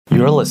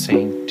You're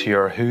listening to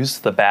your Who's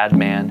the Bad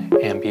Man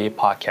NBA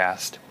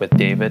podcast with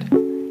David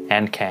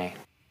and Kayne.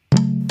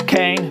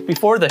 Kayne,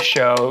 before the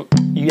show,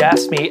 you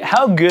asked me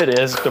how good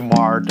is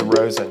DeMar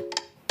DeRozan.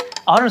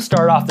 I want to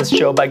start off this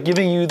show by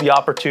giving you the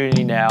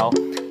opportunity now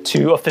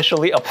to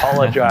officially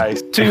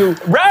apologize to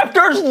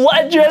Raptors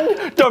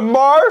legend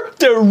DeMar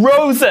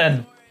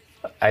DeRozan.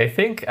 I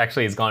think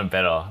actually he's gone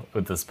better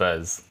with the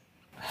Spurs.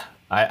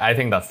 I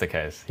think that's the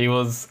case. He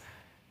was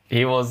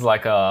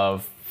like a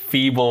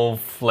feeble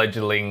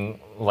fledgling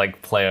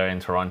like player in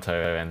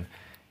Toronto, and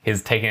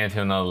he's taken it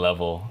to another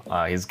level.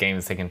 His game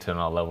is taken to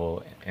another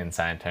level in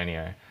San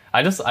Antonio.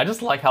 I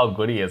just like how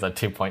good he is at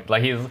 2 point.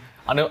 Like he's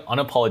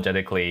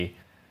unapologetically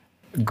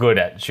good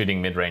at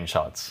shooting mid-range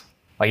shots.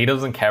 Like he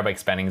doesn't care about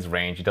expanding his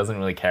range. He doesn't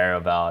really care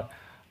about,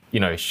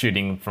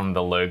 shooting from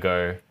the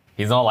logo.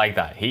 He's not like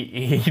that.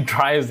 He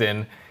drives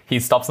in, he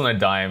stops on a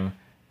dime,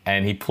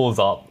 and he pulls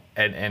up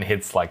and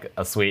hits like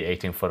a sweet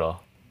 18-footer.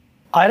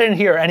 I didn't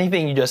hear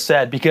anything you just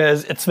said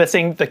because it's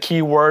missing the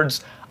key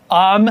words,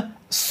 I'm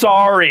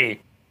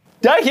sorry.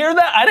 Did I hear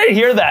that? I didn't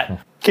hear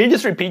that. Can you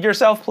just repeat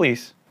yourself,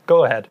 please?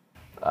 Go ahead.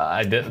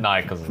 I didn't.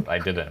 No, because I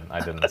didn't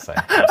say.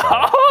 I'm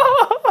sorry.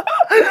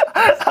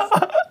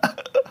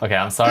 Okay,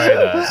 I'm sorry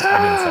that I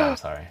didn't say I'm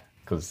sorry.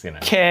 Because,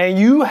 Can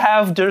you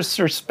have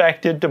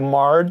disrespected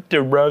DeMar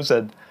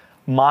DeRozan,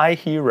 my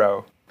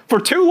hero,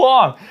 for too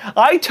long?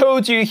 I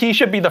told you he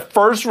should be the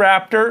first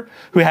Raptor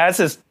who has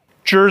his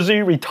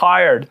jersey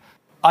retired.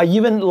 I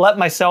even let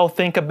myself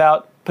think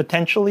about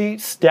potentially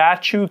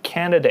statue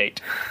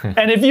candidate.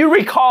 And if you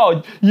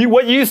recall,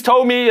 what you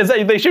told me is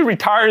that they should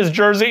retire his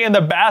jersey in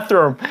the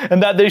bathroom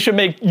and that they should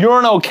make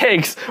urinal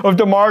cakes of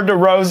DeMar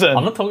DeRozan.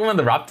 I'm not talking about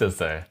the Raptors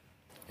though.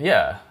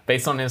 Yeah,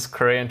 based on his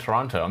career in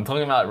Toronto. I'm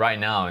talking about right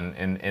now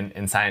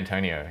in San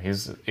Antonio.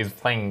 He's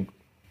playing,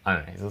 I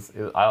don't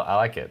know, I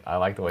like it. I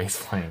like the way he's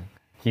playing.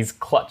 He's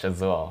clutch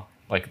as well.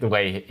 Like the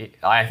way,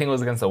 I think it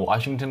was against the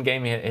Washington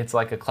game, it's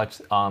like a clutch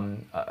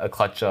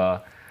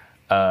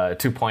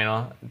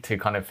two-pointer to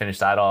kind of finish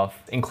that off,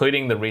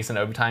 including the recent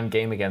overtime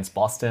game against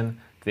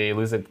Boston. They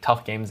lose a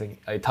tough game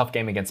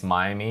against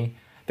Miami.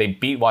 They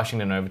beat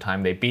Washington in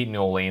overtime. They beat New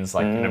Orleans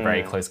in a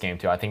very close game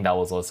too. I think that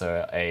was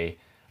also a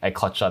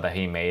clutch shot that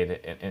he made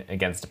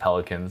against the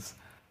Pelicans.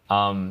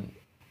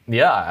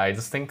 Yeah, I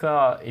just think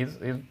he's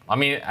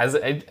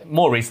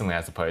more recently,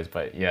 I suppose,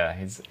 but yeah,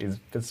 he's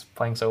just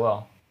playing so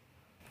well.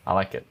 I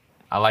like it.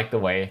 I like the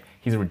way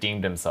he's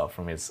redeemed himself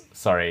from his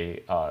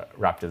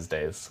Raptors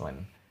days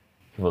when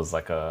he was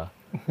like a...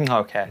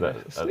 Okay.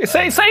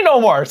 Say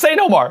no more. Say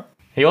no more.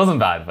 He wasn't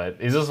bad,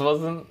 but he just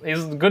wasn't...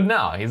 He's good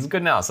now. He's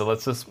good now, so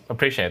let's just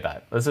appreciate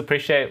that. Let's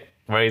appreciate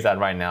where he's at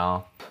right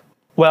now.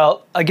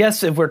 Well, I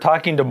guess if we're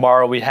talking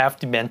tomorrow, we have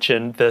to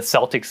mention the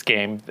Celtics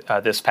game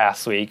this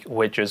past week,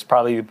 which is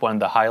probably one of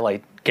the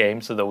highlight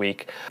games of the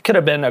week. Could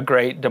have been a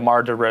great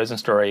DeMar DeRozan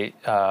story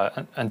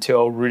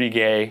until Rudy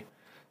Gay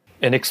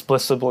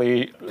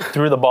inexplicably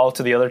threw the ball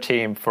to the other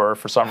team for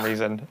some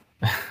reason.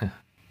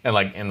 And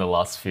like in the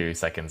last few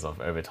seconds of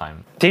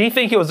overtime. Did he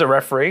think he was a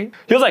referee?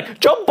 He was like,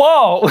 jump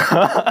ball!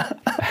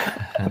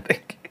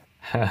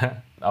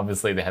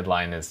 Obviously, the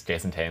headline is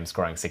Jayson Tatum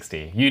scoring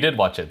 60. You did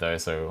watch it though,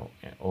 so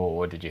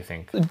what did you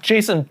think?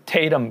 Jayson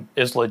Tatum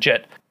is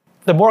legit.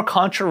 The more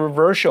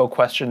controversial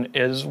question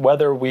is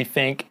whether we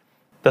think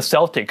the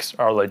Celtics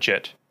are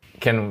legit.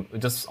 Can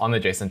just on the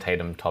Jayson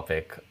Tatum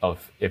topic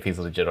of if he's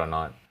legit or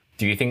not,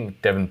 do you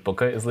think Devin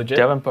Booker is legit?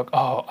 Devin Booker.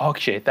 Oh,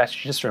 okay. That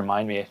should just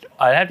remind me.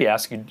 I had to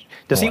ask you,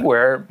 does he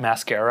wear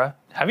mascara?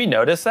 Have you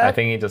noticed that? I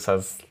think he just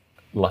has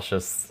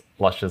luscious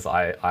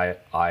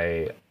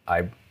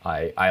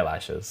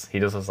eyelashes. He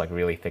just has like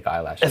really thick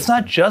eyelashes. It's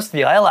not just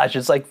the eyelash.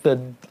 It's like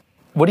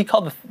what do you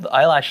call the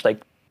eyelash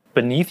like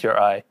beneath your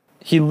eye?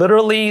 He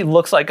literally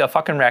looks like a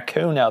fucking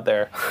raccoon out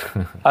there.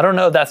 I don't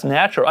know if that's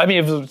natural. I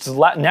mean, if it's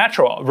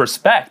natural,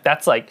 respect.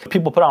 That's like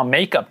people put on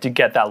makeup to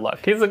get that look.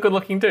 He's a good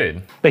looking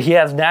dude. But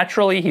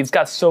he's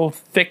got so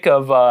thick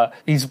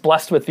he's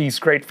blessed with these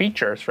great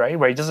features, right?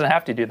 Where he doesn't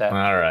have to do that.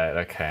 All right,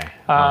 okay.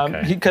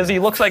 Because he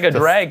looks like a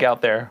drag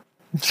out there.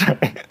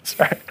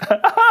 Sorry.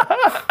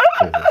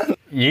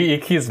 You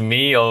accuse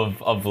me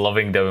of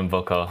loving Devin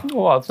Booker.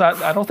 Well, it's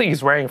not. I don't think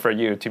he's wearing for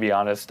you, to be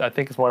honest. I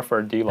think it's more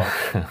for D-Lo.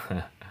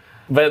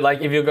 But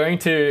like, if you're going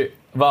to,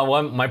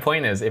 my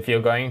point is, if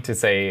you're going to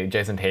say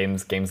Jayson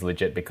Tatum's game's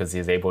legit because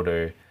he's able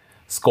to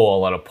score a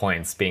lot of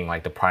points, being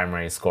like the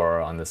primary scorer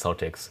on the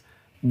Celtics,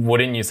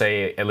 wouldn't you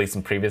say, at least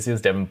in previous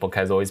years, Devin Booker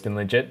has always been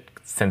legit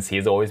since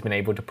he's always been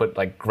able to put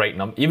like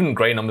even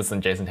great numbers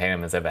than Jayson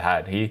Tatum has ever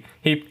had.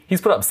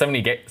 He's put up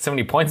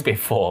 70 points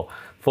before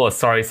for a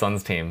sorry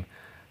Suns team.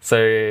 So,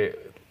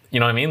 you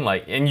know what I mean?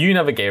 Like, and you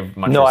never gave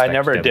much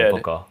respect to Devin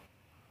Booker.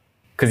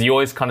 Because you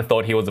always kind of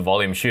thought he was a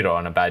volume shooter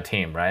on a bad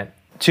team, right?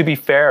 To be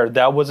fair,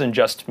 that wasn't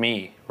just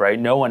me, right?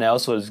 No one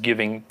else was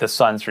giving the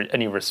Suns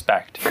any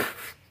respect.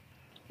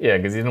 Yeah,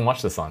 because you didn't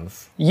watch the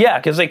Suns. Yeah,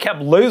 because they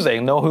kept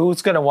losing. No,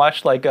 who's going to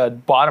watch like a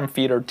bottom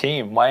feeder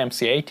team,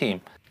 YMCA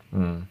team?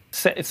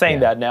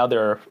 Saying that now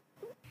they're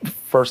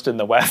first in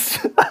the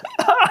West.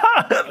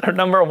 They're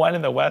number one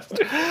in the West.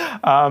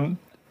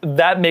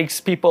 that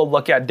makes people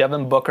look at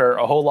Devin Booker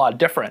a whole lot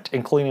different,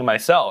 including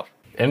myself.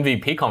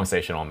 MVP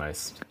conversation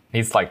almost.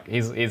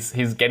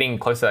 He's getting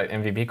close to that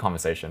MVP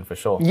conversation for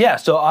sure. Yeah,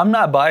 so I'm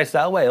not biased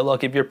that way.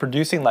 Look, if you're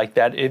producing like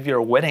that, if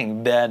you're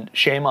winning, then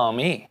shame on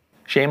me.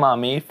 Shame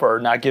on me for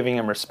not giving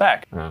him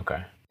respect.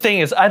 Okay. Thing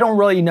is, I don't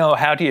really know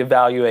how to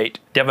evaluate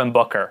Devin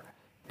Booker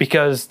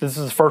because this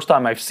is the first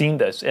time I've seen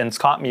this and it's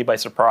caught me by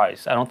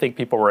surprise. I don't think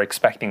people were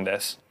expecting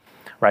this,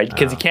 right?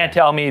 Because you can't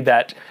tell me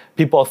that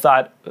people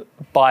thought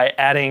by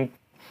adding,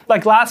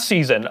 like last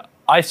season,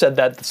 I said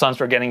that the Suns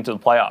were getting to the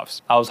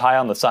playoffs. I was high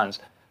on the Suns.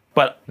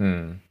 But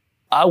when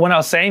I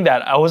was saying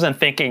that, I wasn't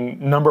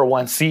thinking number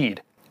 1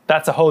 seed.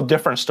 That's a whole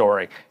different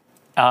story.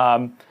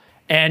 And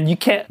you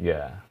can't...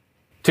 Yeah.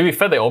 To be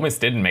fair, they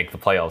almost didn't make the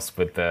playoffs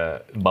with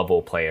the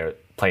bubble play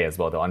as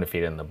well. They're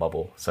undefeated in the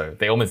bubble. So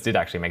they almost did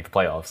actually make the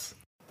playoffs.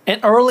 And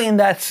early in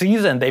that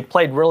season, they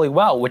played really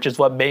well, which is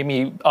what made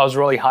me... I was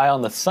really high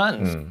on the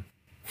Suns.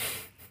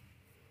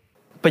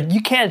 But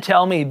you can't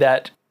tell me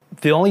that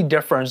the only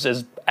difference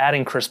is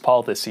adding Chris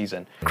Paul this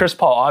season. Chris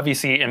Paul,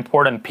 obviously,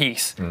 important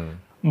piece.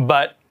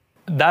 But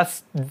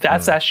that's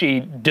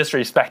actually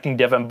disrespecting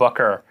Devin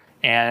Booker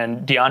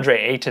and DeAndre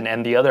Ayton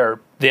and the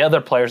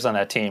other players on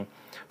that team.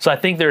 So I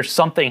think there's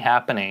something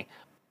happening.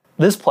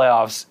 This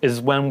playoffs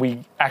is when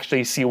we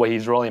actually see what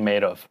he's really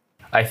made of.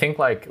 I think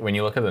like when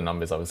you look at the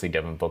numbers, obviously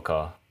Devin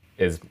Booker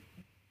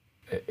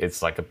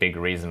it's like a big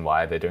reason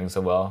why they're doing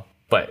so well.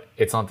 But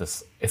it's not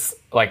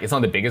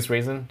the biggest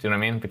reason. Do you know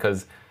what I mean?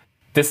 Because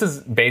this is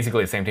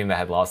basically the same team they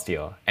had last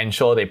year. And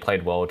sure, they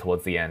played well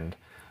towards the end.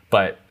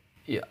 But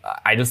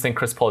I just think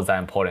Chris Paul is that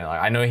important.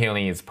 Like I know he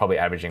only is probably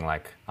averaging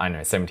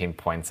 17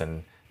 points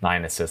and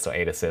 9 assists or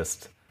 8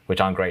 assists,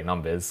 which aren't great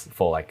numbers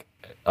for like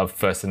a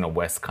first in the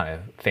West kind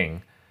of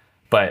thing.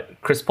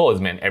 But Chris Paul has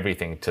meant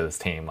everything to this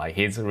team. Like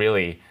he's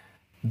really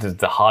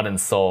the heart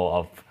and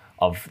soul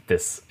of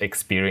this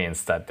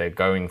experience that they're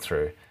going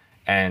through.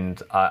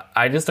 And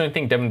I just don't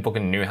think Devin Booker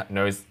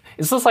knows.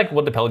 It's just like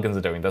what the Pelicans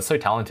are doing. They're so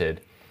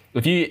talented.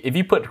 If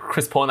you put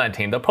Chris Paul on that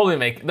team, they're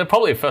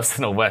probably first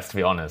in the West, to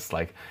be honest,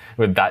 like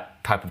with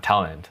that type of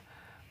talent.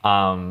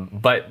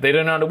 But they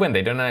don't know how to win.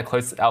 They don't know how to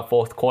close out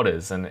fourth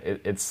quarters, and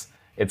it's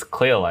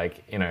clear.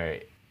 Like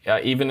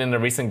even in the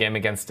recent game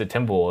against the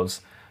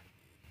Timberwolves,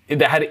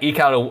 they had to eke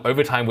out an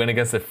overtime win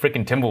against the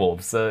freaking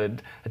Timberwolves, a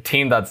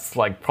team that's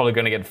like probably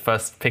going to get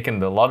first pick in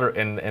the lottery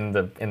in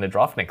the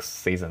draft next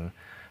season.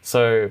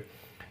 So.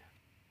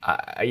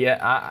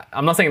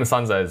 I'm not saying the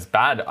Suns are as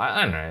bad.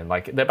 I don't know.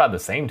 Like they're about the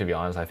same, to be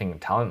honest. I think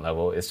talent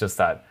level. It's just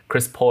that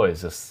Chris Paul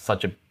is just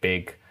such a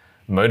big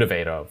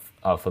motivator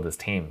for this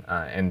team,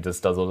 and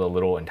just does all the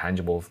little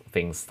intangible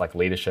things like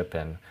leadership.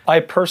 And I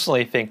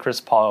personally think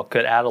Chris Paul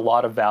could add a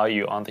lot of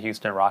value on the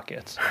Houston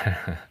Rockets.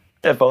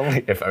 If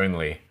only. If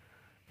only.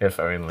 He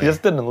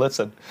just didn't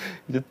listen.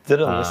 He just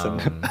didn't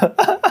listen.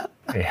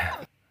 Yeah.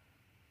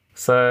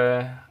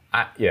 So.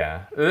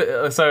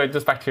 So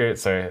just back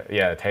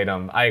to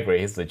Tatum. I agree,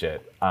 he's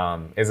legit.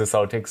 Is the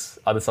Celtics?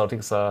 Are the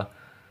Celtics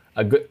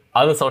good?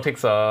 Are the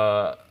Celtics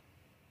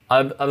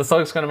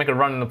going to make a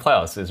run in the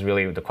playoffs? Is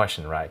really the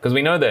question, right? Because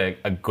we know they're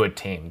a good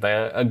team.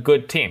 They're a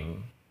good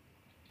team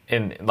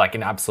in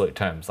absolute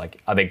terms.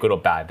 Like, are they good or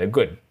bad? They're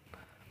good,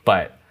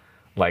 but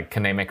like,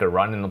 can they make a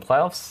run in the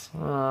playoffs?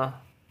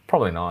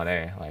 Probably not.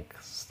 Like,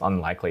 it's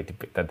unlikely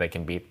that they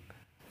can beat.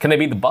 Can they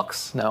beat the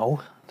Bucks?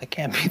 No. They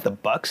can't beat the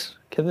Bucks.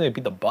 Can they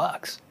beat the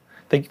Bucks?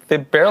 They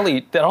barely.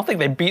 I don't think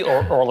they beat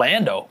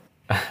Orlando.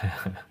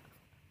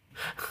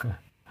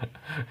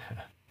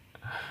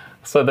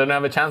 So they don't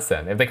have a chance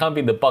then. If they can't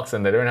beat the Bucks,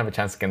 then they don't have a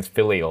chance against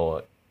Philly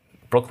or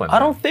Brooklyn. I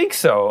don't think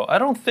so.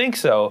 That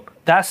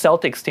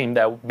Celtics team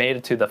that made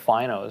it to the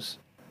finals,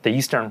 the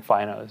Eastern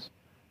finals,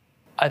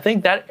 I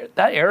think that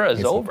era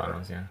is over.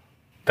 Finals, yeah.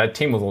 That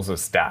team was also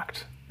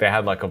stacked. They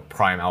had like a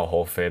prime Al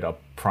Horford, a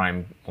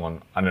prime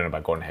one. I don't know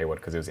about Gordon Hayward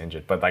because he was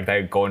injured, but like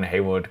they had Gordon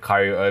Hayward,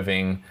 Kyrie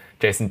Irving,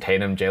 Jayson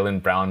Tatum,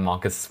 Jaylen Brown,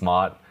 Marcus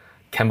Smart,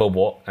 Terry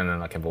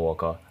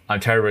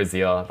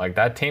Rozier. Like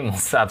that team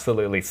was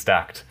absolutely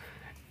stacked,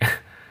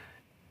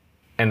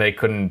 and they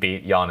couldn't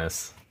beat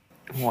Giannis.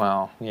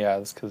 Well, yeah,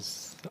 it's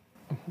because.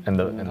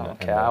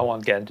 I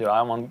won't get into it.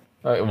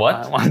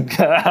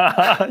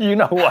 What? You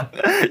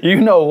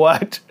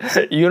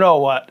know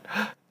what?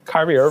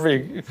 Kyrie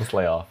Irving. Just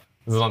lay off.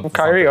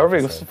 Kyrie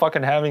Irving was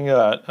fucking having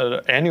an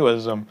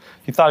aneurysm.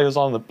 He thought he was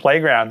on the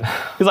playground.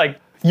 He's like,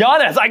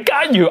 Giannis, I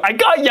got you. I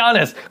got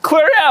Giannis.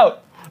 Clear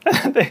out.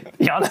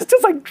 Giannis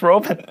just like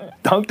drove and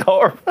dunked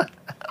over.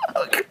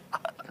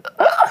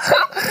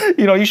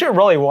 You should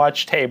really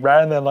watch tape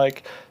rather than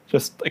like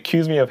just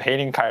accuse me of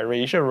hating Kyrie.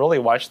 You should really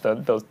watch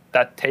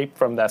that tape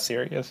from that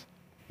series.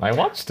 I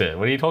watched it.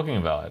 What are you talking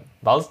about?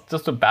 That was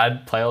just a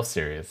bad playoff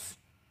series.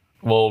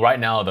 Well, right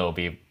now they'll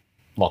be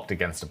locked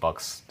against the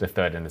Bucks, the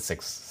 3rd and the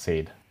 6th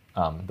seed.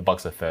 The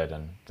Bucks are 3rd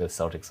and the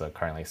Celtics are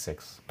currently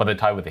 6th. But they're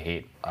tied with the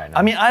Heat right now.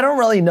 I mean, I don't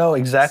really know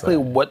exactly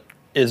what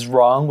is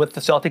wrong with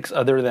the Celtics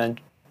other than,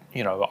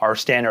 our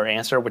standard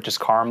answer, which is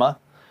karma.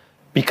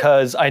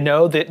 Because I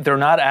know that they're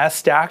not as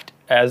stacked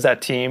as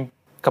that team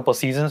couple of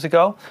seasons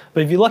ago.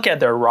 But if you look at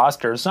their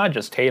roster, it's not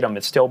just Tatum,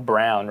 it's still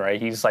Brown,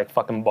 right? He's like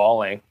fucking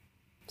balling.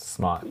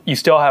 Smart. You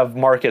still have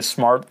Marcus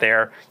Smart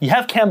there. You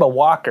have Kemba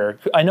Walker.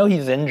 I know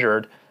he's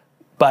injured,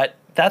 but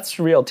that's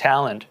real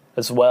talent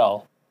as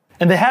well.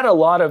 And they've had a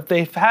lot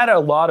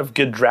of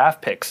good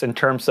draft picks in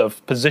terms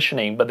of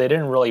positioning, but they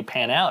didn't really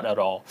pan out at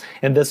all.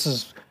 And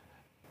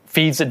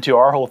feeds into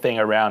our whole thing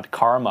around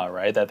karma,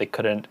 right? That they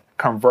couldn't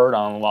convert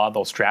on a lot of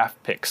those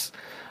draft picks.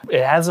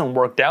 It hasn't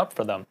worked out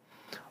for them.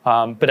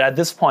 But at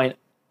this point,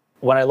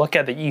 when I look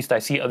at the East, I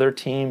see other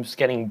teams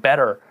getting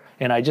better,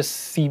 and I just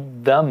see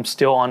them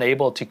still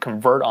unable to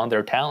convert on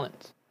their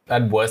talents.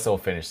 At worst, they'll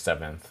finish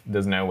 7th.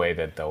 There's no way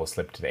that they'll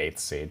slip to the 8th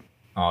seed.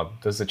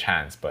 There's a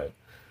chance, but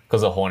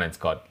because the Hornets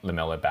got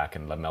LaMelo back,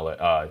 and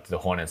the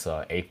Hornets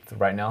are 8th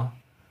right now.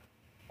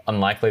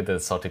 Unlikely the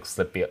Celtics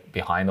slip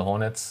behind the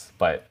Hornets,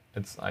 but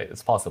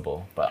it's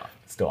possible, but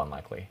still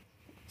unlikely.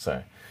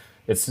 So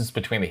it's just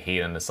between the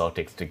Heat and the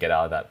Celtics to get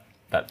out of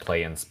that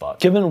play-in spot.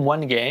 Given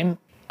one game,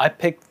 I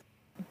picked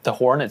the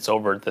Hornets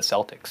over the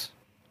Celtics.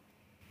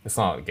 It's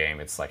not a game,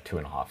 it's like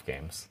 2.5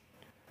 games.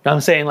 I'm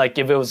saying, like,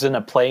 if it was in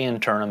a play-in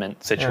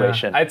tournament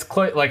situation. Yeah. It's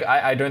close. Like,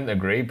 I don't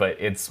agree, but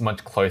it's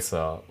much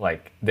closer,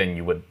 like, than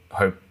you would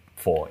hope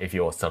for if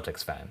you're a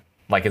Celtics fan.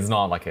 Like, it's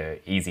not like a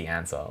easy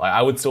answer. Like,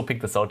 I would still pick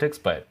the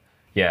Celtics, but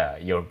yeah,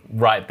 you're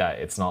right that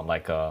it's not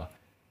a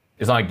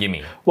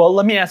gimme. Well,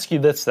 let me ask you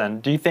this then.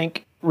 Do you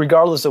think,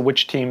 regardless of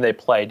which team they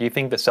play, do you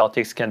think the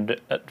Celtics can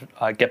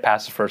get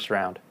past the first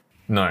round?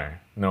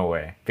 No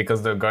way.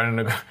 Because they're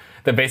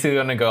basically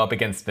going to go up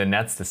against the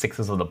Nets, the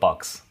Sixers, or the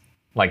Bucks.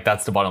 Like,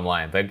 that's the bottom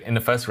line. In the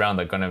first round,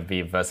 they're going to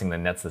be versing the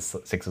Nets, the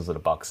Sixers, or the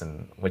Bucks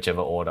in whichever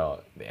order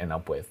they end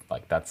up with.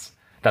 Like, that's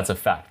a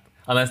fact.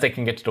 Unless they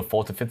can get to the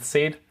 4th or 5th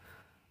seed,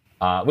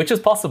 which is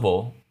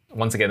possible.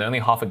 Once again, they're only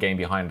half a game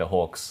behind the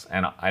Hawks,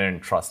 and I don't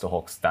trust the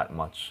Hawks that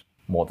much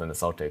more than the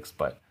Celtics.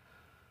 But,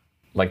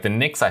 like, the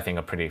Knicks, I think,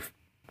 are pretty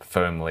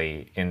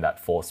firmly in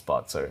that 4th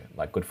spot. So,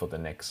 like, good for the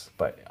Knicks.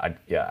 But, I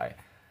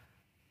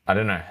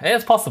don't know.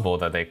 It's possible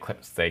that they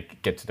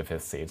get to the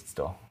 5th seed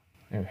still.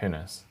 Who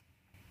knows?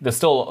 There's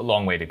still a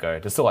long way to go.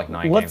 There's still like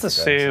 9 games to go. Let's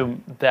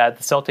assume that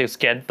the Celtics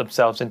get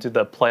themselves into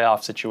the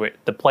playoff situation,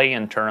 the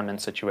play-in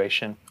tournament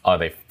situation. Oh,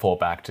 they fall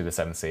back to the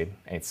 7th seed,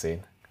 8th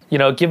seed. You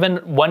know, given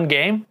one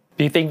game,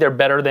 do you think they're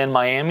better than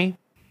Miami?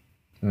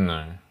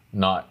 No,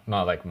 not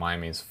like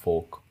Miami's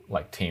full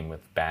like team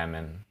with Bam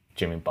and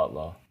Jimmy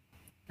Butler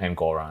and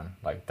Goran.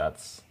 Like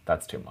that's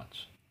too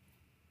much.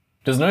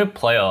 There's no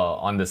player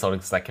on the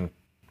Celtics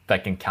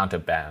that can counter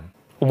Bam.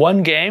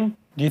 One game?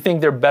 Do you think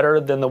they're better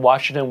than the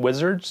Washington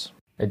Wizards?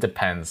 It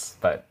depends,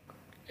 but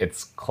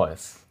it's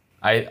close.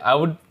 I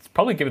would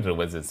probably give it to the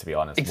Wizards, to be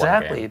honest.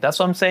 Exactly. That's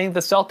what I'm saying.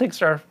 The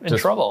Celtics are in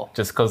trouble.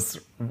 Just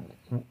because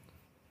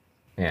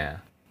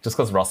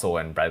Russell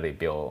and Bradley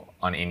Beal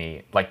on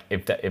any, like,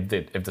 if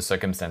the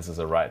circumstances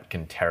are right,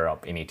 can tear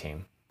up any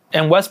team.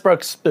 And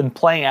Westbrook's been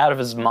playing out of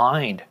his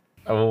mind.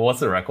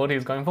 What's the record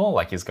he's going for?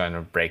 Like, he's going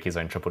to break his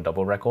own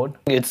triple-double record?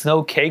 It's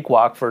no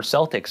cakewalk for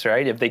Celtics,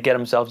 right? If they get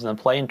themselves in the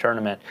play-in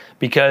tournament.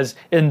 Because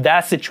in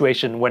that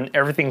situation, when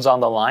everything's on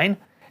the line,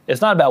 it's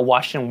not about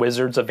Washington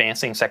Wizards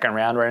advancing second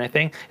round or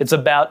anything. It's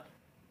about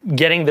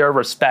getting their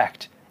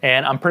respect.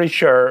 And I'm pretty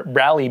sure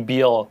Bradley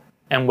Beal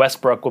and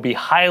Westbrook will be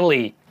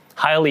highly,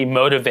 highly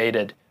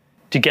motivated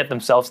to get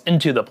themselves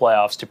into the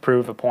playoffs to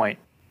prove a point.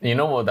 You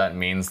know what that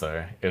means,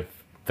 though, if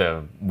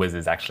the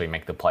Wizards actually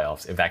make the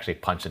playoffs, if they actually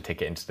punch a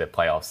ticket into the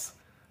playoffs,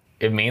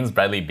 it means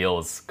Bradley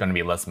Beal's going to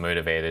be less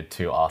motivated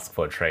to ask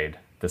for a trade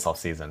this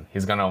offseason.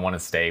 He's going to want to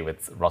stay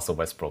with Russell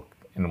Westbrook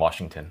in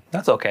Washington.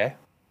 That's okay.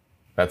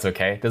 That's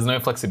okay. There's no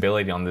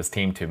flexibility on this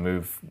team to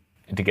move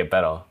to get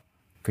better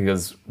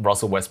because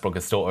Russell Westbrook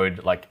is still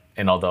owed like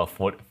another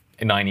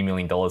 $90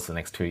 million for the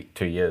next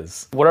two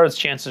years. What are his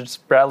chances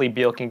Bradley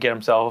Beal can get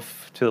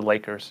himself to the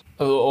Lakers?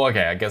 Oh,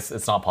 okay, I guess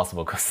it's not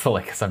possible because the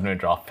Lakers have no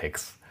draft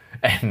picks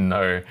and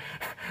no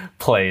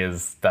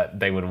players that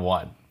they would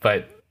want.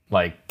 But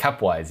like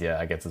cap-wise, yeah,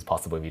 I guess it's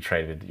possible if you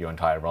traded your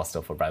entire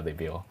roster for Bradley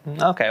Beal.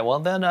 Okay, well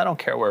then I don't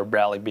care where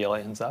Bradley Beal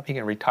ends up. He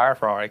can retire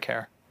for all I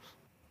care.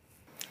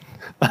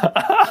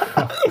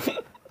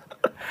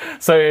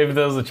 So if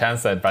there was a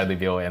chance that Bradley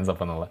Beal ends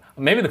up on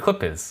maybe the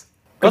Clippers.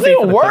 That's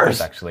even worse.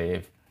 Clippers,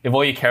 actually, if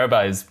all you care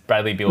about is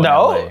Bradley Beal,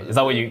 no, in LA, is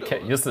that what you care?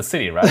 Just the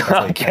city, right?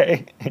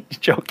 Okay, you're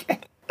joking.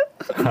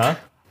 Huh?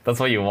 That's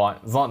what you want.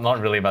 It's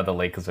not really about the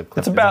Lakers or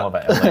Clippers. It's more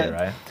about LA,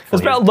 right?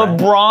 It's about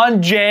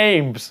LeBron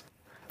James,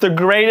 the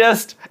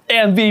greatest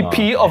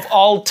MVP of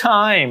all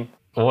time.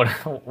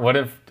 What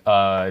if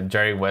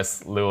Jerry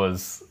West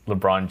lures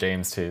LeBron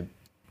James to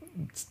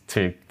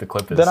the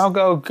Clippers? Then I'll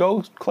go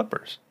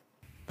Clippers.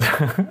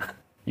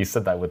 You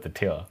said that with the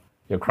tear.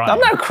 You're crying. I'm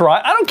not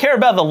crying. I don't care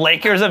about the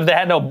Lakers if they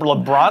had no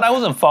LeBron. I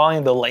wasn't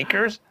following the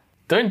Lakers.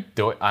 Don't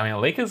do it. I mean,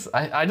 Lakers,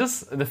 I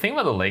just, the thing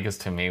about the Lakers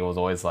to me was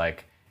always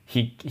like,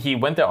 he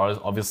went there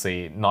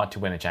obviously not to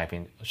win a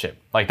championship.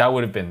 Like, that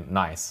would have been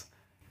nice.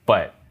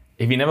 But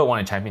if he never won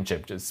a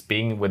championship, just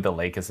being with the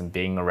Lakers and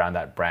being around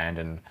that brand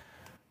and,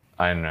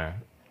 I don't know,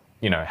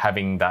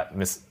 having that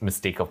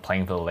mystique of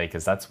playing for the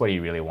Lakers, that's what he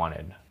really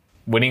wanted.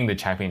 Winning the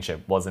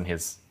championship wasn't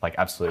his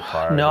absolute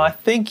priority. No, I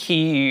think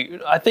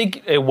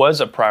it was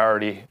a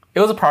priority. It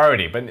was a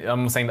priority, but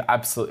I'm saying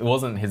it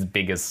wasn't his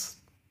biggest.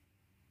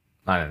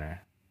 I don't know.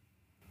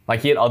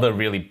 He had other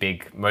really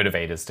big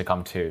motivators to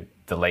come to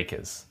the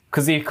Lakers,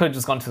 because he could have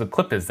just gone to the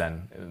Clippers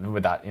then,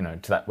 with that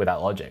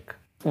logic.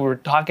 We're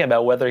talking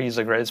about whether he's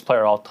the greatest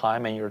player of all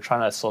time, and you're trying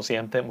to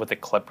associate him with the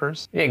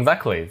Clippers. Yeah,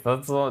 exactly.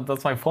 That's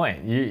my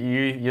point.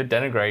 You're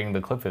denigrating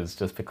the Clippers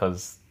just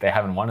because they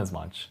haven't won as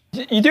much.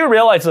 You do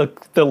realize the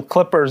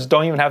Clippers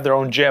don't even have their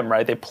own gym,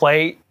 right? They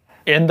play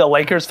in the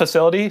Lakers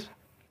facility.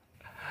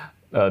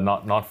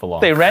 Not for long.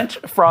 They rent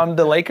from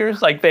the Lakers.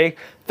 They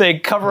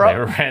cover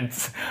up.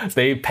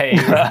 They pay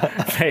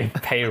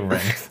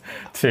rent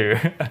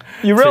to.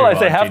 You realize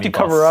they have to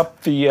cover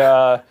up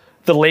the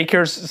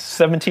Lakers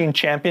 17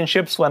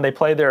 championships when they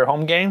play their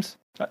home games.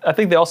 I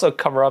think they also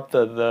cover up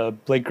the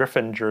Blake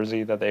Griffin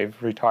jersey that they've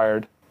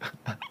retired.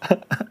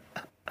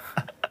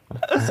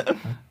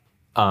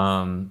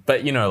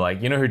 But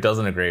who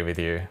doesn't agree with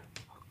you?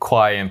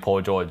 Kawhi and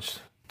Paul George,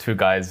 two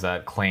guys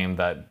that claim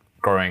that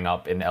growing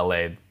up in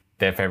LA,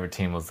 their favorite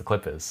team was the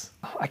Clippers.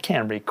 I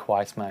can't read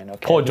Kawhi's mind.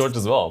 Okay. Paul George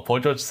as well. Paul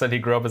George said he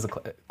grew up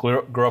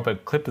a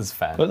Clippers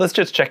fan. Well, let's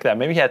just check that.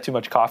 Maybe he had too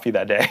much coffee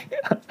that day.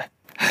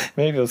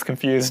 Maybe he was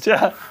confused.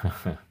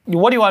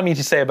 What do you want me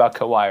to say about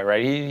Kawhi,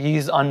 right?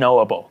 He's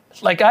unknowable.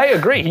 I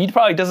agree. He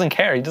probably doesn't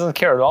care. He doesn't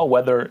care at all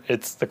whether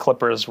it's the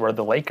Clippers or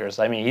the Lakers.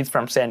 I mean, he's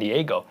from San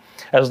Diego.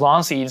 As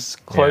long as he's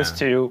close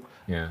to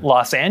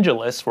Los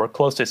Angeles or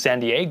close to San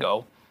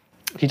Diego,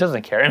 he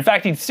doesn't care. In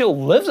fact, he still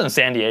lives in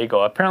San Diego.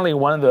 Apparently,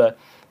 one of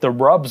the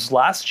rubs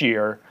last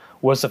year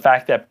was the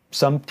fact that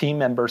some team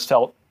members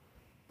felt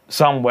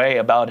some way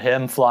about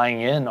him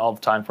flying in all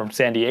the time from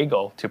San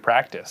Diego to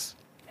practice,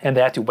 and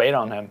they had to wait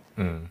on him.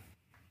 Mm.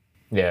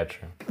 Yeah,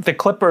 true. The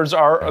Clippers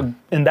are,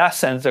 in that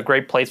sense, a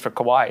great place for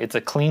Kawhi. It's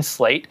a clean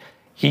slate.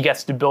 He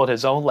gets to build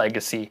his own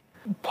legacy.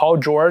 Paul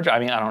George, I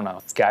don't know.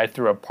 This guy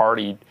threw a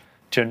party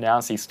to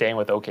announce he's staying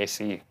with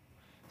OKC.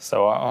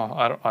 So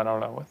I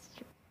don't know.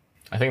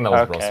 I think that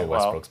was Russell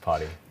Westbrook's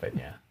party, but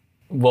yeah.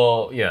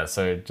 Well, yeah,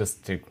 so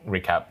just to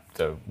recap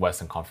the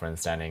Western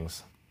Conference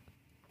standings,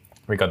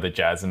 we got the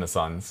Jazz and the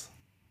Suns,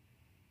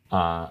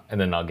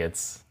 and the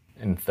Nuggets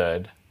in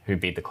third, who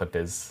beat the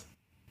Clippers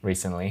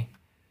recently.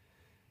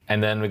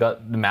 And then we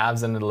got the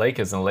Mavs and the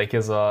Lakers, and the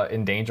Lakers are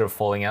in danger of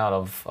falling out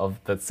of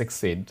that 6th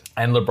seed.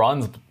 And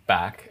LeBron's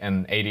back,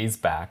 and AD's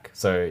back,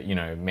 so,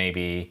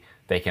 maybe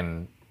they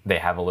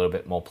have a little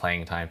bit more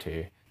playing time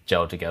to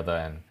gel together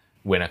and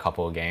win a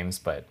couple of games.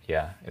 But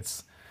yeah,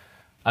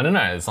 I don't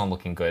know, it's not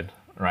looking good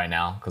right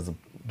now, because the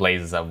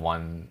Blazers have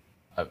won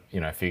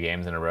a few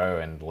games in a row,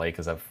 and the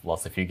Lakers have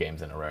lost a few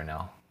games in a row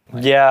now.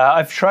 Yeah,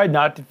 I've tried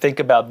not to think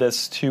about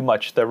this too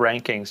much, the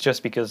rankings,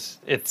 just because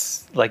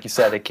it's, like you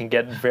said, it can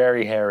get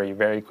very hairy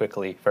very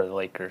quickly for the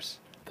Lakers.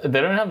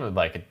 They don't have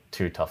a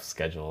too tough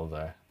schedule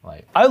though.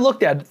 I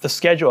looked at the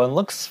schedule and it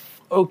looks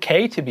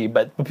okay to me,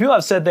 but people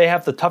have said they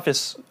have the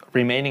toughest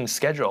remaining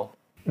schedule.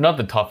 Not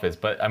the toughest,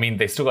 but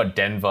they still got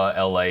Denver,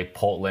 LA,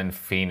 Portland,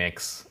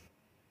 Phoenix.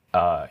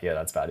 Yeah,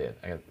 that's about it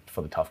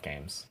for the tough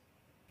games.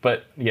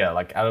 But yeah,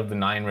 out of the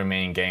 9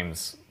 remaining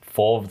games,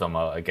 4 of them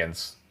are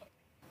against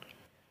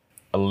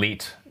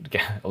elite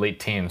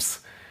teams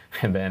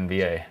in the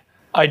NBA.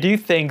 I do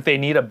think they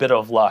need a bit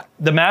of luck.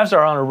 The Mavs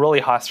are on a really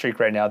hot streak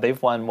right now. They've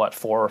won, 4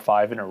 or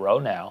 5 in a row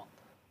now.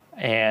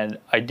 And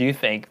I do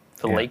think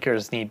the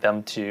Lakers need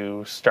them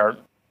to start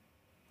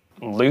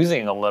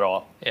losing a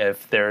little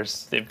if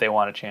they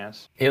want a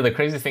chance. Yeah, the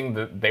crazy thing,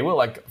 that they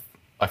were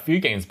a few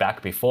games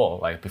back before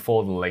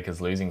the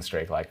Lakers losing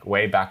streak,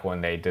 way back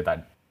when they did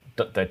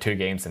the 2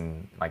 games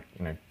in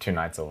 2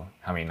 nights, or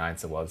how many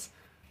nights it was.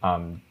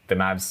 The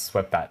Mavs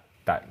swept that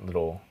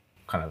little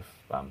kind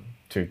of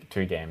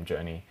 2 game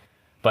journey,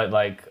 but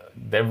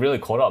they're really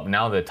caught up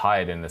now. They're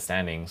tied in the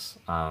standings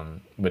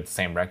with the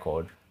same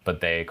record, but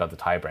they got the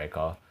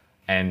tiebreaker.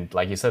 And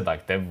like you said,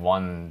 they've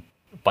won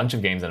a bunch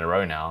of games in a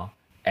row now,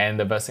 and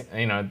the best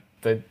thing, I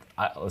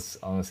want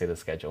to see the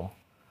schedule.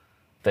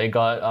 They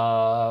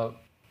got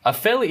a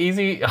fairly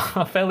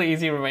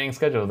easy remaining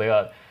schedule. They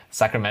got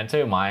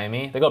Sacramento,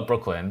 Miami. They got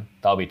Brooklyn.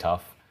 That'll be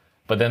tough.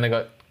 But then they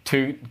got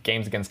 2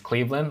 games against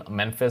Cleveland,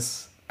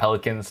 Memphis,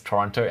 Pelicans,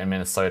 Toronto, and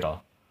Minnesota.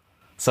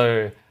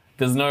 So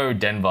there's no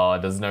Denver,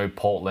 there's no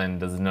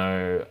Portland, there's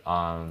no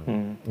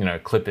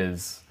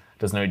Clippers,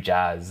 there's no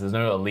Jazz, there's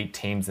no elite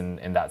teams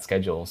in that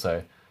schedule.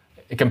 So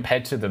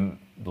compared to the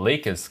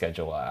Lakers'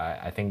 schedule,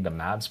 I think the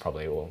Mavs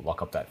probably will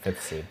lock up that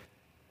 5th seed.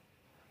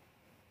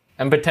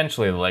 And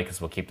potentially the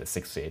Lakers will keep the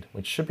 6th seed,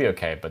 which should be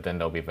okay, but then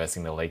they'll be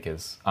versing the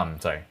Lakers.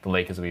 The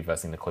Lakers will be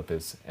versing the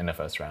Clippers in the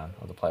first round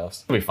of the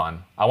playoffs. It'll be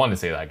fun. I want to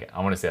see that again.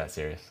 I want to see that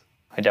series.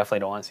 I definitely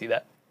don't want to see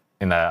that.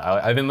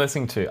 I've been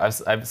listening to,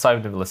 I've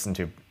started to listen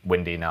to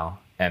Windy now,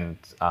 and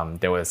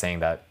they were saying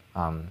that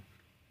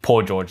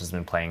Paul George has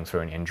been playing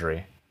through an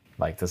injury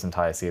this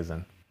entire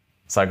season.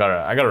 So I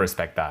gotta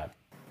respect that.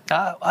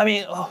 I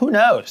mean, who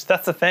knows?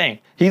 That's the thing.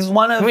 He's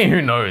one of. I mean,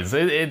 who knows?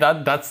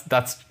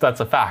 That's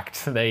a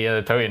fact. They had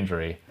a toe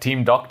injury.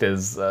 Team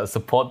doctors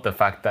support the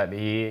fact that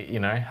he,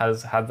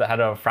 has had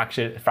a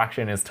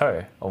fracture in his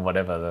toe or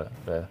whatever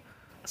the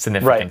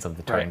significance of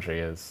the toe injury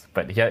is.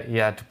 But he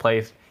had to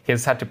play. He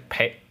has had to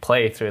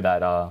play through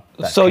that.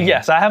 So pain.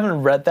 yes, I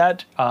haven't read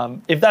that.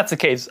 If that's the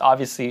case,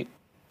 obviously.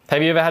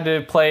 Have you ever had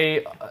to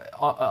play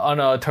on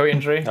a toe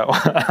injury, No.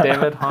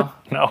 David? Huh?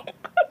 No.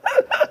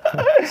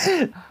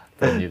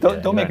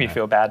 Don't make me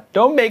feel bad.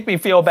 Don't make me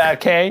feel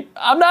bad, Kayne.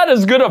 I'm not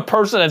as good a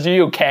person as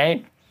you,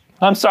 Kayne.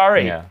 I'm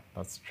sorry. Yeah,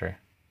 that's true.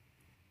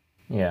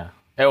 Yeah.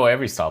 Oh,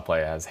 every star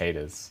player has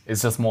haters.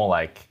 It's just more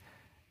like,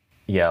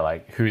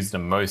 who's the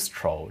most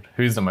trolled?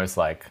 Who's the most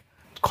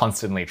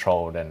constantly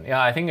trolled? And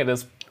I think it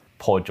is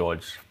Paul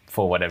George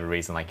for whatever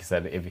reason, like you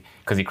said,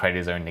 because he created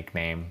his own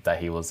nickname that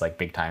he was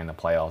big time in the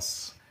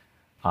playoffs,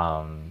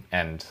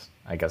 and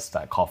I guess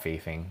that coffee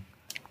thing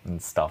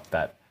and stuff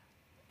that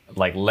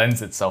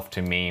lends itself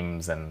to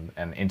memes and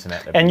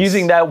internet abuse. And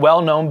using that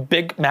well-known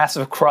big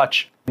massive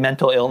crutch,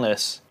 mental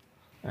illness.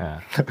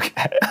 Yeah. Okay.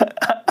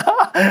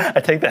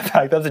 I take that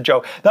back. That was a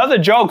joke. That was a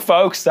joke,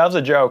 folks. That was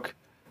a joke.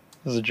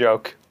 It was a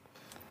joke.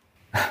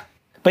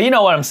 But you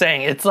know what I'm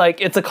saying? It's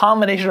it's a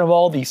combination of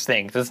all these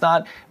things. It's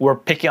not we're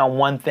picking on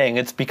one thing.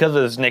 It's because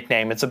of his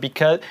nickname. It's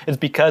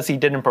because he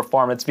didn't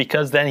perform. It's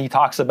because then he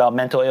talks about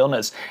mental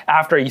illness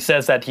after he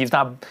says that he's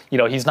not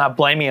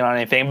blaming it on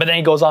anything. But then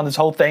he goes on this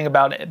whole thing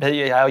about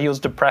how he was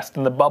depressed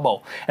in the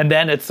bubble. And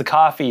then it's the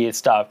coffee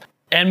stuff.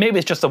 And maybe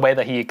it's just the way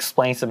that he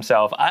explains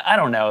himself. I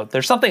don't know.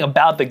 There's something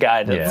about the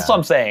guy. That's what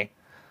I'm saying.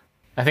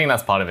 I think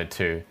that's part of it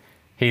too.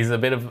 He's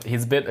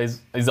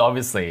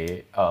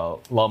obviously a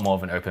lot more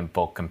of an open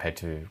book compared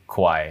to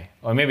Kawhi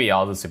or maybe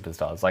other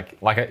superstars.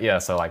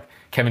 So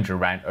Kevin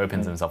Durant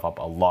opens himself up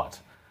a lot,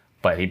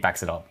 but he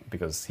backs it up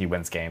because he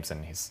wins games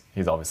and he's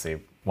obviously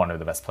one of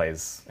the best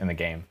players in the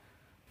game.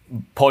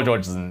 Paul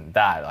George isn't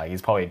that.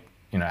 He's probably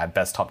at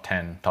best top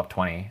 10, top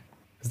 20.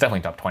 It's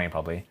definitely top 20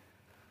 probably,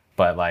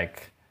 but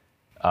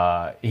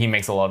he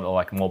makes a lot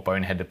of more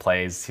boneheaded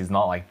plays. He's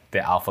not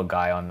the alpha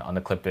guy on the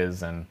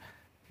Clippers and.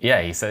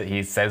 Yeah, he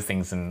says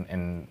things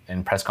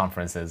in press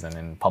conferences and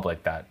in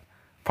public that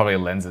probably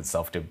lends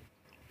itself to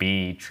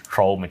be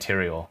troll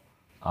material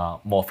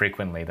more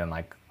frequently than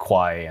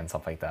Kawhi and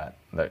stuff like that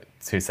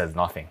who says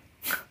nothing.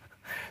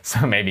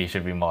 So maybe he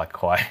should be more like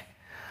Kawhi,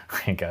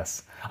 I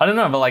guess. I don't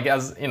know, but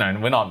as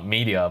we're not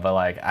media,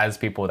 but as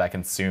people that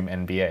consume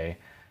NBA,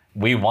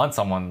 we want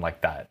someone like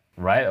that,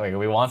 right?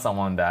 We want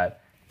someone that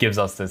gives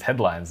us those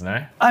headlines,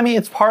 no? I mean,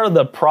 it's part of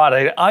the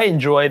product. I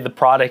enjoy the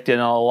product in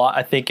a lot.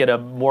 I think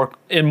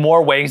in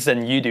more ways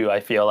than you do. I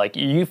feel like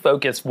you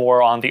focus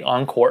more on the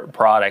on-court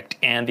product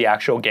and the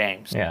actual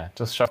games. Yeah,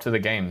 just show up to the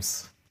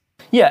games.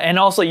 Yeah, and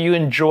also you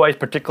enjoy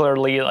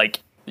particularly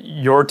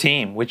your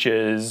team, which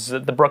is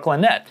the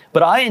Brooklyn Nets.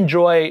 But I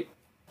enjoy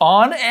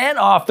on and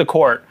off the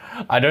court.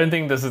 I don't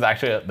think this is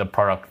actually the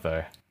product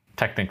though.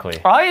 Technically.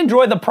 I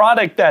enjoy the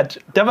product that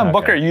Devin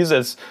Booker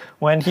uses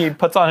when he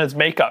puts on his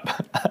makeup.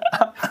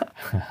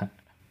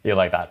 You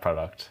like that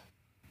product.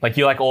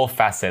 You like all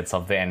facets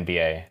of the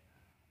NBA.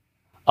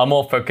 I'm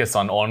more focused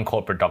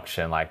on-court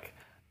production,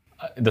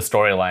 the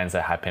storylines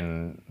that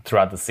happen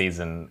throughout the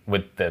season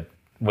with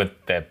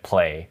their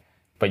play.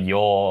 But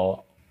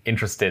you're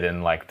interested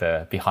in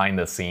the behind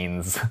the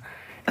scenes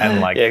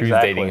and who's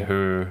dating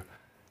who.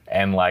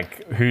 And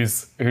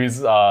whose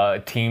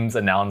team's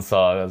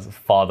announcer's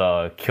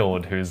father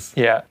killed whose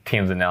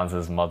team's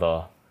announcer's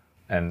mother,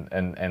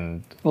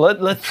 and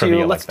let's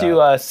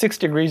do 6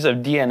 degrees of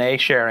DNA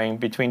sharing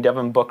between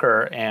Devin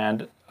Booker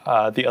and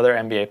the other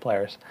NBA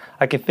players.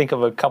 I could think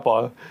of a couple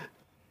of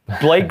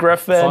Blake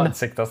Griffin.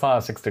 That's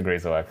not 6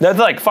 degrees away.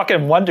 That's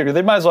fucking 1 degree.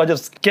 They might as well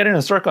just get in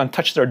a circle and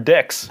touch their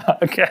dicks.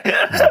 Okay.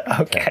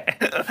 Okay.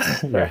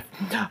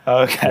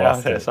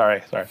 Okay.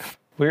 Sorry.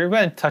 We're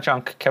going to touch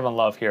on Kevin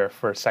Love here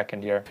for a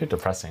second here. Too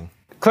depressing.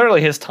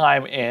 Clearly his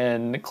time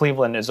in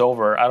Cleveland is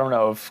over. I don't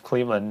know if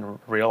Cleveland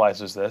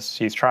realizes this.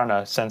 He's trying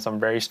to send some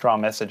very strong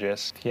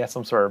messages. He has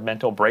some sort of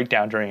mental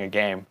breakdown during a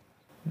game.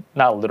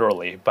 Not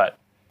literally, but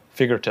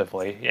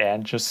figuratively.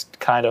 And just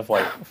kind of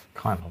I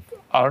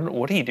don't know,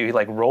 what do you do? You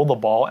roll the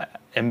ball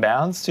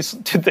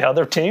inbounds to the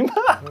other team?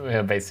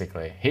 Yeah,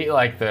 basically. He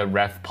the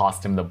ref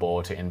passed him the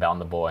ball to inbound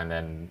the ball and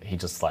then he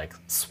just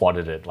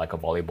swatted it like a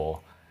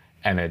volleyball.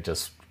 And it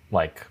just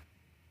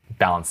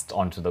bounced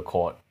onto the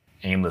court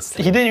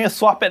aimlessly. He didn't even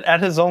swap it at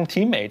his own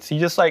teammates. He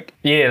just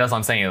Yeah, that's what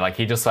I'm saying.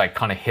 He just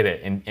kind of hit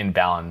it in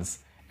bounds,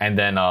 and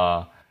then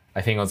I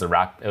think it was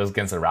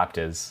against the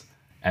Raptors,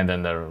 and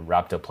then the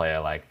Raptor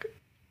player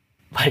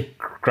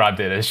grabbed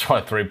it and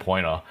shot a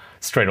 3-pointer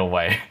straight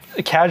away.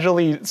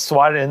 Casually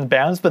swatted in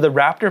bounds, but the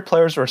Raptor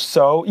players were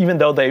even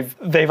though they've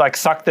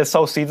sucked this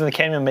whole season, they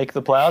can't even make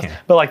the playoffs.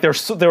 But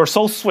they were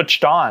so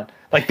switched on.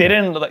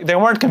 They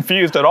weren't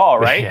confused at all,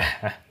 right?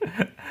 Yeah.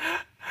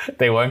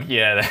 They weren't.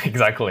 Yeah,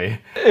 exactly.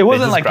 It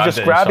wasn't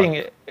just grabbing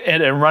it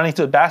and running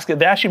to the basket.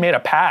 They actually made a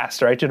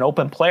pass, right, to an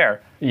open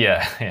player.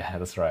 Yeah,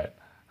 that's right.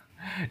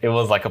 It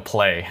was like a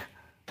play.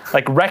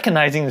 Like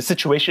recognizing the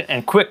situation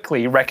and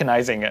quickly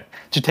recognizing it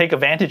to take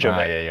advantage of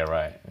it. Yeah, you're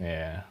right.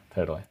 Yeah,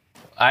 totally.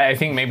 I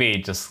think maybe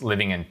just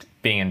being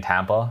in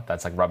Tampa,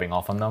 that's like rubbing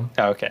off on them.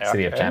 Okay.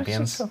 City of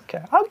Champions.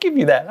 Okay. I'll give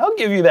you that.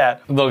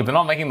 Look, they're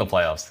not making the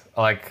playoffs.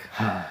 Like,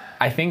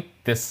 I think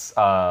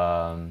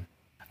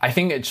I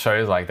think it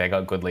shows like they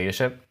got good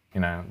leadership.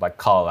 You know, like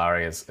Kyle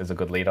Lowry is a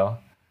good leader.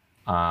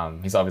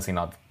 He's obviously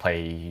not the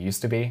player he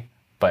used to be,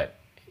 but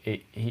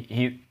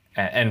he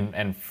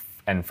and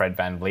Fred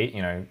VanVleet,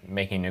 you know,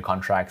 making new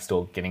contracts,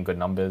 still getting good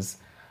numbers.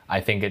 I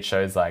think it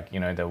shows like,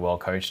 you know, they're well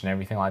coached and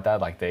everything like that.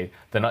 Like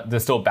they're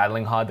still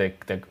battling hard. They're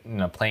you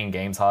know, playing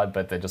games hard,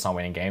 but they're just not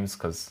winning games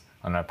because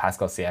I don't know,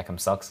 Pascal Siakam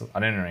sucks. I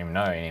don't even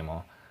know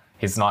anymore.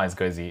 He's not as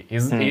good as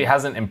he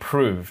hasn't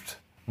improved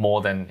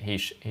more than he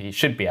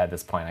should be at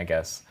this point, I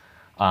guess.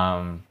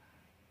 I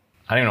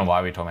don't know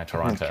why we're talking about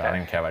Toronto. Okay. I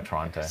don't care about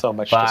Toronto. So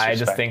much but disrespect. I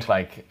just think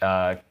like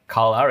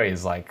Kyle Lowry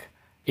is like,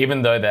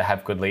 even though they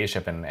have good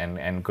leadership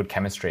and good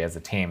chemistry as a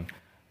team,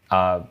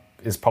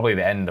 is probably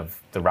the end of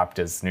the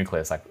Raptors'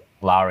 nucleus. Like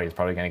Lowry is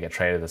probably going to get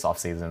traded this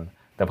offseason.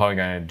 They're probably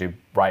going to do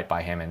right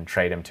by him and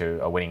trade him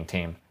to a winning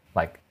team,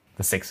 like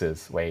the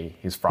Sixers, where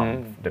he's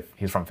from.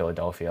 He's from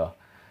Philadelphia,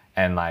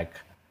 and like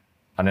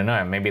I don't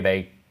know, maybe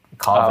they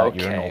carve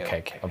that urinal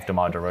cake of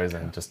DeMar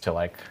DeRozan just to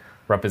like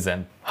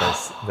represent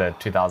the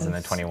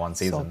 2021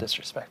 season. So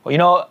disrespectful. You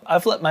know,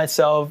 I've let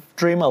myself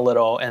dream a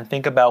little and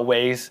think about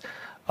ways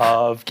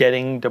of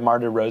getting DeMar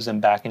DeRozan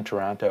back in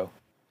Toronto.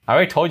 I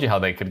already told you how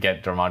they could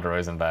get DeMar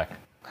DeRozan back.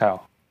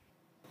 How?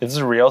 Is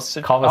this real?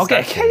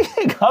 Okay.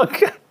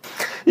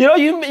 You know,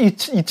 you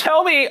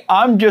tell me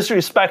I'm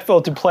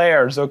disrespectful to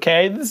players,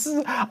 okay?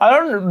 I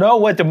don't know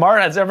what DeMar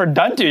has ever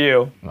done to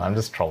you. I'm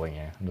just trolling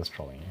you.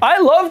 I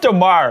love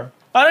DeMar.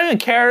 I don't even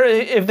care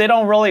if they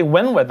don't really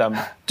win with him.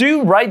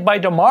 Do right by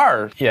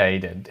DeMar. Yeah, he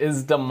did.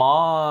 Is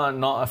DeMar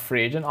not a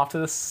free agent after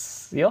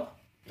this year?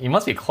 He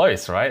must be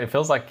close, right? It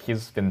feels like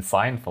he's been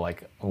signed for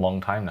like a long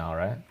time now,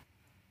 right?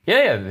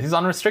 Yeah, he's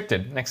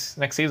unrestricted next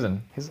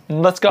season.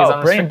 Let's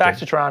go. Bring him back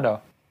to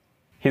Toronto.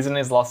 He's in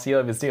his last year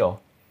of his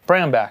deal.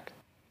 Bring him back.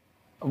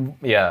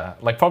 Yeah,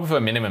 like probably for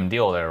a minimum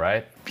deal there,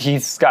 right?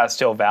 He's got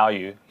still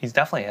value. He's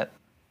definitely it.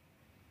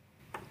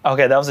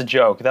 Okay, that was a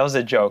joke.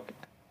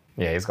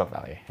 Yeah, he's got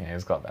value.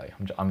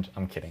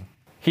 I'm kidding.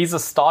 He's a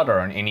starter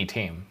on any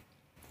team.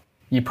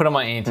 You put him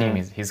on any team,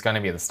 he's going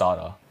to be the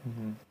starter.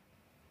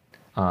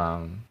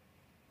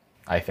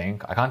 I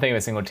think. I can't think of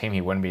a single team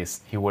he wouldn't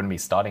be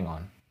starting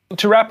on.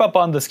 To wrap up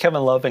on this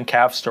Kevin Love and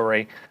Cavs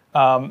story,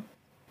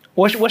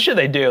 what should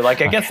they do?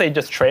 Like, I guess they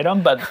just trade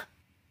him, but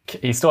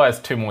he still has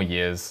 2 more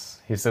years.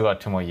 He's still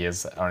got 2 more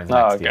years on his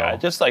next deal.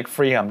 God. Just like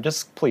free him.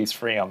 Just please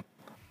free him.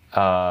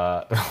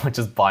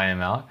 Just buy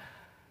him out.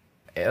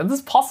 This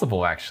is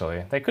possible,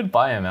 actually. They could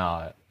buy him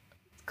out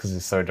because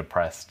he's so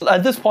depressed.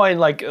 At this point,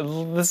 like,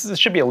 this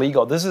should be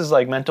illegal. This is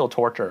like mental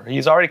torture.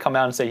 He's already come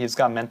out and said he's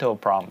got mental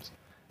problems.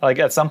 Like,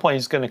 at some point,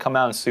 he's going to come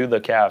out and sue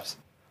the Cavs.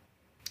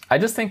 I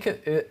just think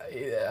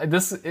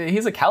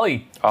he's a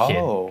Cali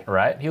kid,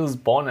 right? He was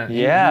born in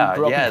he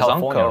grew up in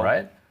California,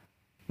 right?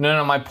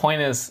 No. My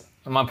point is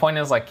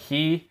like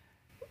he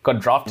got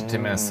drafted to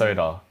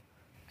Minnesota,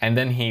 and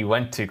then he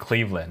went to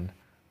Cleveland.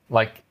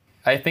 Like,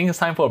 I think it's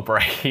time for a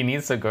break. He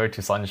needs to go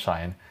to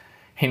Sunshine.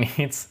 He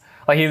needs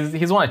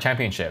he's won a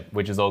championship,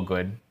 which is all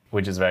good,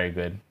 which is very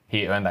good.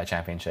 He earned that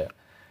championship,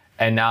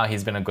 and now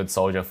he's been a good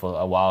soldier for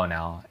a while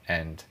now,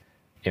 and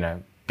you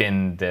know,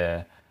 been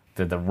the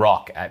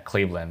rock at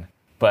Cleveland.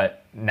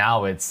 But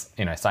now it's,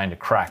 you know, starting to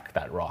crack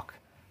that rock.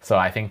 So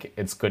I think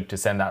it's good to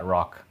send that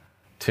rock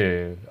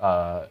to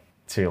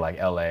like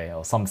LA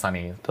or some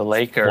sunny the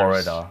Lakers,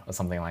 Florida or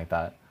something like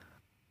that.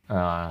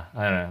 I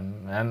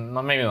don't know, and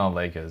maybe not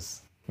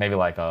Lakers. Maybe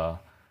like a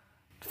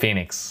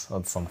Phoenix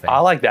or something. I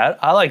like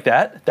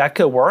that. That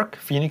could work.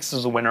 Phoenix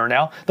is a winner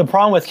now. The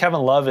problem with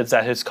Kevin Love is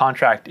that his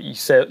contract, you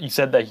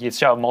said that he's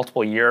got a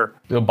multiple year.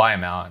 They'll buy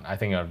him out. I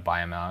think they'll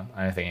buy him out.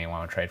 I don't think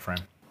anyone would trade for him.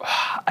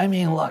 I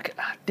mean, look,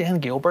 Dan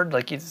Gilbert,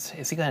 like, is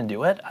he going to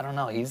do it? I don't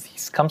know. He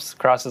comes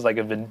across as like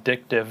a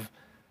vindictive,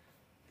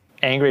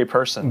 angry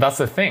person. That's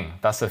the thing.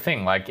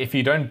 Like, if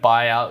you don't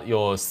buy out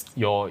your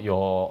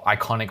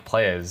iconic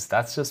players,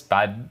 that's just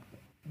bad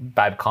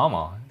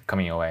karma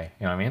coming your way.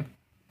 You know what I mean?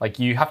 Like,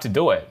 you have to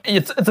do it.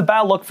 It's a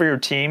bad look for your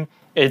team.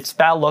 It's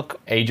bad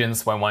look.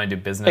 Agents won't want to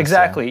do business.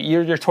 Exactly.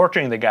 You're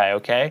torturing the guy,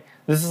 okay?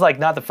 This is like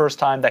not the first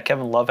time that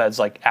Kevin Love has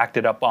like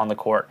acted up on the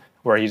court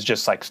where he's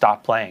just like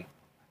stopped playing.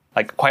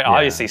 Like, quite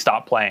obviously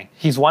stopped playing.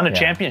 He's won a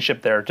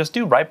championship there. Just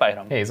do right by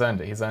him. Yeah, he's earned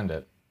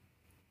it.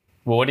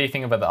 Well, what do you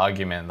think about the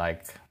argument,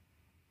 like,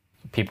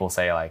 people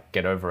say, like,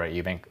 get over it,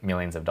 you make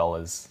millions of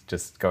dollars,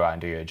 just go out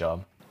and do your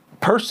job?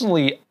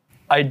 Personally,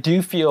 I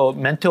do feel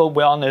mental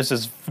wellness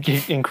is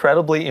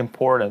incredibly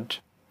important.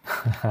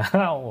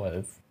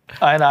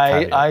 And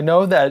I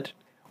know that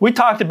we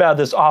talked about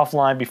this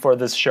offline before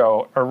this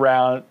show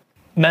around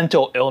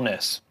mental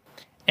illness.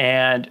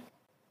 And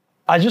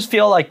I just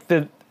feel like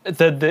the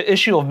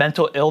issue of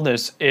mental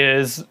illness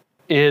is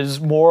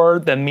more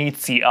than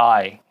meets the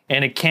eye.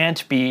 And it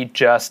can't be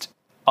just,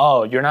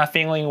 oh, you're not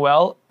feeling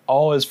well?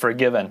 all is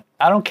forgiven.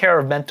 I don't care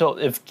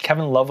if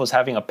Kevin Love was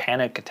having a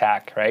panic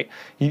attack, right?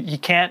 You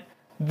can't.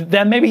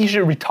 Then maybe he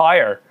should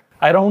retire.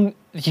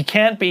 He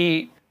can't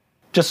be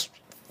just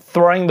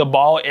throwing the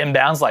ball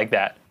inbounds like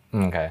that.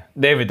 Okay,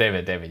 David,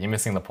 you're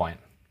missing the point.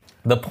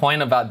 The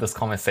point about this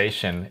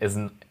conversation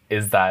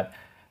is that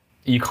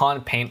you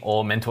can't paint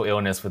all mental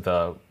illness with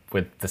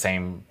the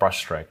same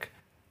brushstroke.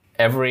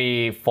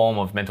 Every form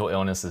of mental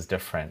illness is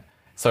different.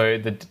 So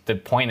the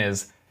point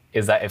is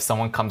that if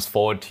someone comes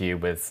forward to you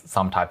with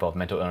some type of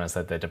mental illness,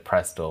 that they're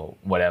depressed or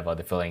whatever,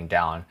 they're feeling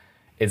down,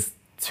 is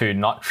to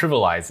not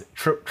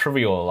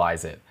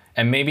trivialize it.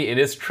 And maybe it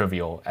is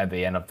trivial at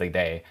the end of the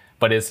day,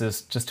 but it's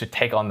just to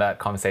take on that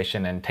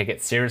conversation and take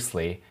it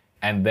seriously,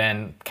 and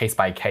then case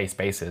by case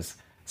basis,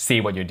 see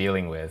what you're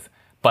dealing with.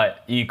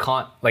 But you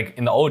can't, like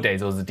in the old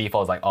days, it was the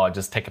default, like, oh,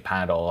 just take a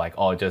Panadol, like,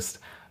 oh, just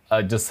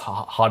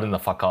harden the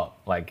fuck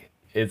up. Like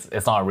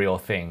it's not a real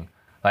thing.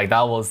 Like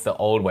that was the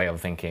old way of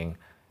thinking.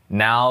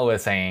 Now we're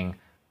saying,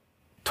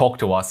 talk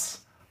to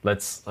us.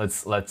 Let's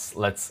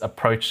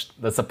approach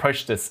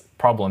this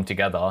problem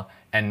together,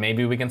 and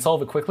maybe we can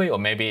solve it quickly, or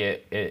maybe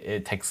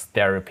it takes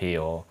therapy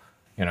or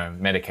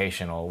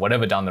medication or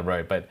whatever down the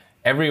road. But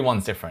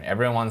everyone's different.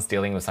 Everyone's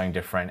dealing with something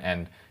different,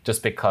 and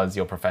just because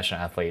you're a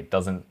professional athlete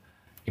doesn't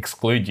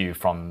exclude you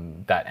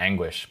from that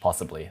anguish,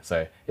 possibly.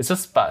 So it's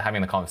just about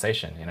having the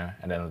conversation,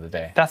 at the end of the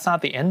day. That's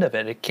not the end of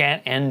it. It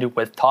can't end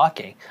with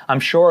talking.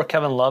 I'm sure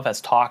Kevin Love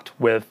has talked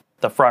with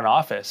the front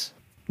office.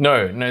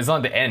 No, it's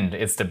not the end.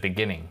 It's the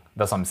beginning.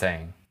 That's what I'm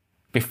saying.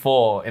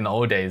 Before, in the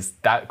old days,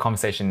 that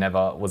conversation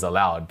never was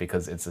allowed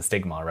because it's a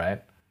stigma,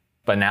 right?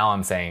 But now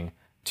I'm saying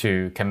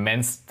to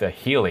commence the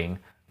healing,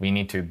 we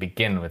need to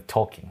begin with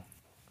talking.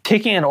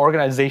 Taking an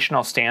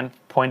organizational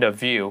standpoint of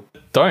view.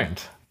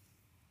 Don't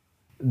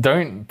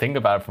think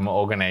about it from an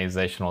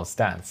organizational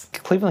stance.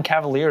 Cleveland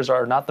Cavaliers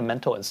are not the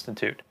mental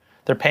institute.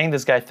 They're paying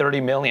this guy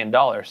 $30 million.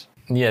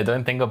 Yeah,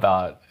 don't think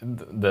about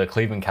the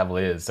Cleveland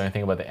Cavaliers. Don't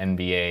think about the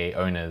NBA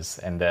owners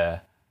and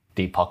their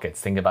deep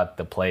pockets. Think about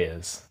the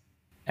players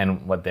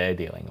and what they're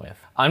dealing with.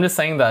 I'm just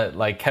saying that,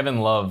 like, Kevin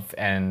Love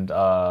and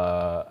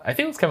I think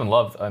it was Kevin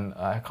Love, and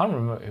I can't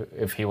remember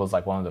if he was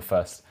like one of the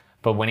first,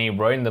 but when he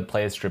wrote in the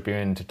Players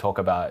Tribune to talk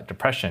about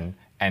depression,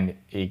 and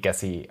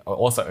he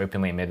also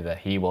openly admitted that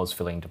he was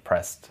feeling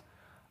depressed,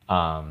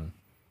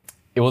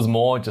 it was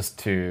more just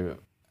to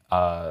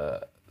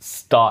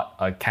start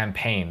a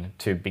campaign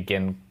to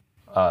begin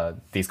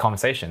these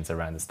conversations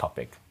around this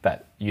topic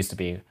that used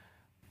to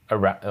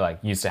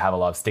have a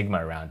lot of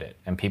stigma around it,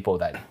 and people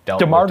that dealt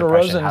DeMar with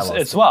depression DeRozan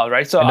as well,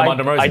 right? So DeMar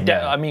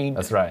DeRozan, I mean,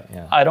 that's right.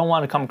 Yeah. I don't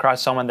want to come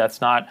across someone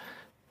that's not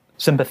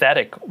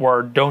sympathetic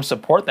or don't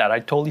support that. I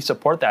totally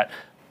support that.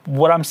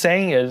 What I'm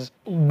saying is,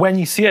 when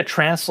you see it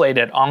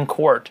translated on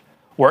court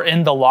or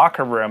in the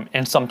locker room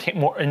in some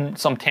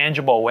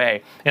tangible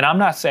way, and I'm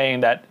not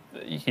saying that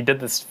he did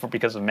this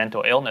because of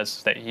mental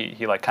illness, that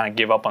he like kind of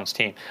gave up on his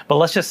team, but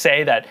let's just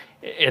say that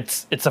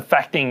it's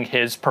affecting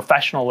his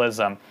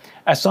professionalism.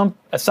 At some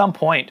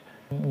point,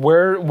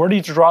 where do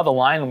you draw the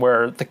line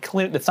where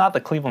it's not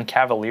the Cleveland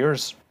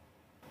Cavaliers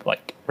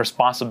like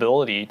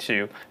responsibility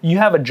to, you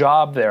have a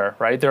job there,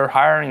 right? They're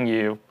hiring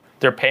you.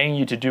 They're paying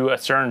you to do a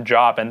certain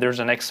job, and there's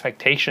an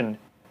expectation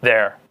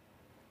there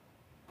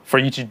for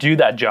you to do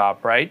that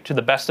job, right? To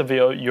the best of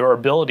your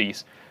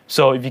abilities.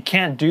 So if you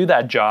can't do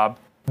that job,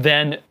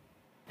 then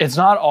it's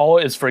not all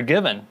is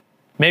forgiven.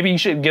 Maybe you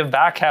should give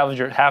back half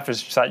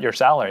your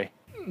salary.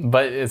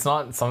 But it's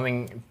not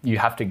something you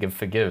have to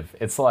forgive.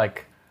 It's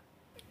like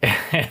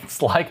let's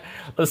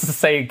just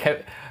say,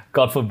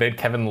 God forbid,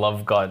 Kevin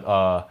Love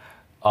got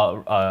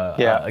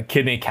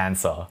kidney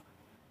cancer.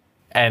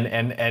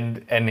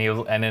 And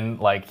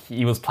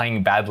he was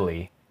playing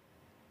badly,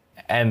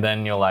 and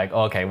then you're like,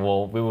 okay,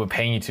 well, we were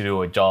paying you to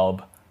do a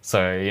job,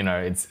 so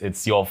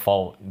it's your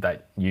fault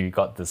that you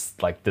got this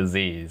like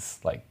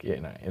disease. Like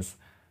it's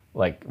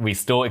like we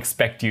still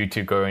expect you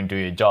to go and do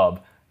your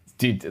job.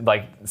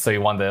 So you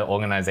want the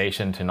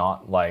organization to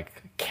not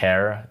like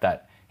care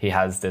that he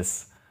has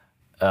this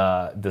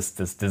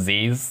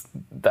disease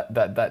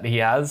that he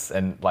has,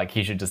 and like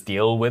he should just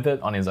deal with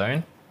it on his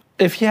own.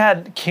 If he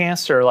had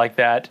cancer like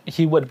that,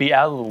 he would be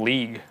out of the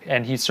league,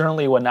 and he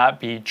certainly would not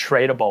be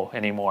tradable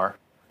anymore.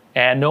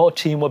 And no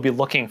team would be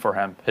looking for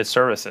his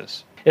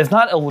services. It's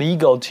not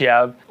illegal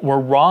we're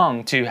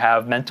wrong to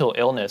have mental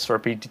illness or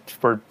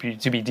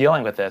to be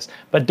dealing with this,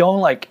 but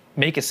don't like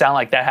make it sound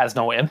like that has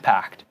no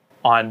impact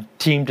on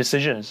team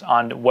decisions,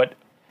 on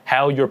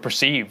how you're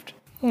perceived.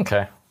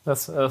 Okay,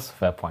 that's a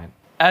fair point.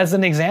 As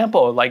an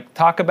example, like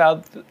talk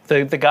about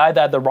the guy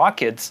that the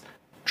Rockets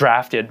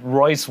drafted,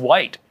 Royce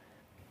White.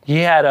 He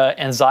had an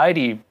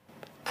anxiety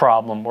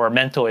problem or a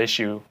mental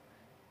issue,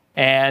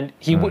 and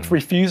he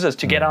refuses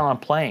to get on a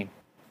plane.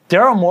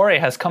 Daryl Morey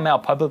has come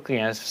out publicly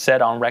and has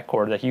said on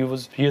record that he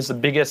was the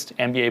biggest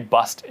NBA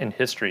bust in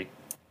history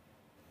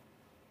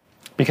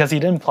because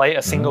he didn't play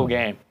a single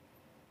game.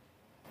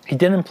 He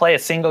didn't play a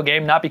single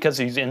game, not because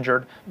he's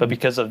injured, but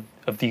because of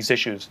these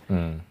issues.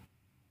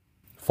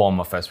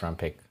 Former first-round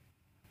pick.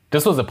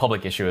 This was a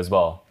public issue as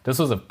well. He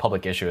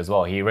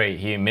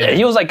admitted.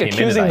 He was like he admitted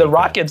accusing that the he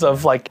Rockets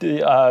of like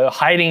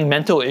hiding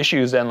mental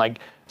issues and like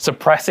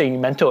suppressing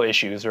mental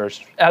issues. Or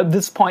at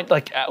this point,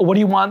 like, what do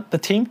you want the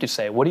team to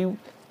say? What do you?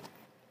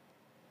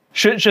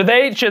 Should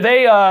they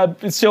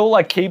still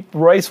like keep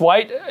Royce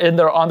White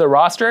on the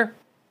roster?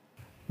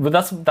 But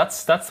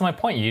that's my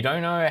point. You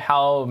don't know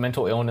how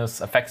mental illness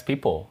affects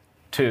people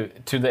to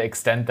the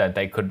extent that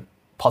they could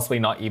possibly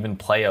not even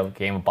play a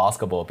game of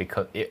basketball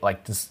because it,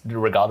 like, just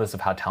regardless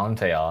of how talented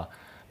they are,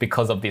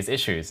 because of these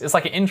issues. It's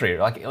like an injury,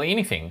 like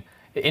anything.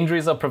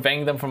 Injuries are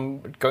preventing them from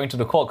going to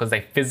the court because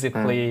they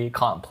physically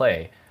can't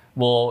play.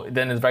 Well,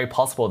 then it's very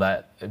possible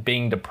that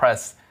being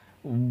depressed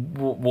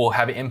will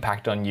have an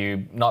impact on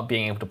you not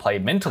being able to play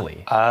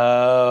mentally.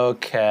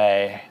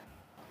 Okay.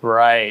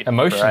 Right.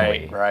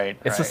 Emotionally. Right.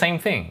 It's the same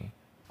thing.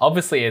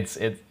 Obviously, it's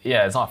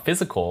not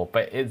physical,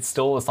 but it's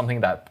still something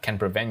that can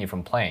prevent you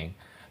from playing.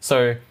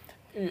 So,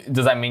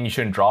 does that mean you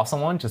shouldn't draft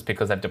someone just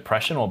because they have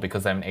depression or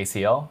because they have an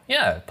ACL?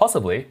 Yeah,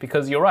 possibly,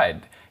 because you're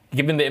right.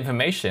 Given the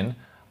information,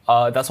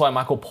 that's why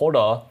Michael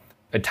Porter,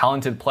 a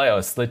talented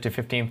player, slid to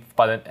 15th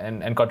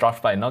and got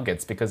drafted by the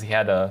Nuggets because he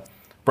had a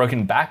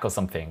broken back or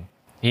something.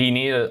 He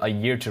needed a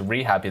year to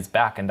rehab his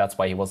back, and that's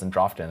why he wasn't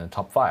drafted in the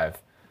top 5.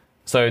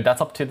 So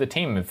that's up to the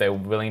team if they're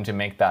willing to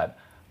make that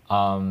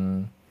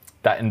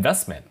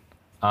investment.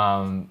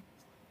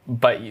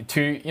 But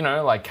to,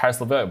 like Karis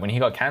LeVert, when he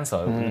got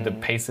cancer, the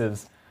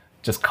Pacers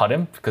just cut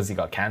him because he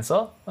got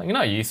cancer. Like, you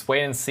just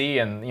wait and see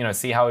and,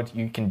 see how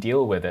you can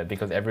deal with it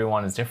because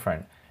everyone is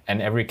different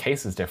and every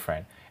case is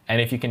different.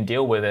 And if you can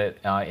deal with it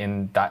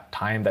in that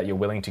time that you're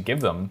willing to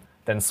give them,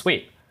 then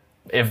sweet.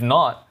 If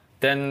not,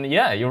 then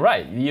yeah, you're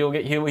right. He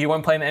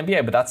won't play in the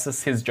NBA, but that's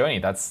just his journey.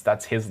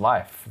 That's his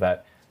life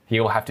that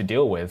he'll have to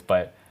deal with.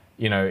 But,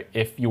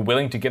 if you're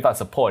willing to give that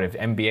support, if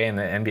NBA and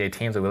the NBA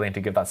teams are willing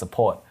to give that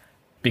support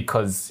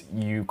because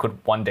you could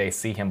one day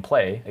see him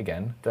play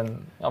again,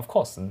 then of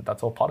course, and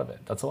that's all part of it.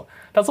 That's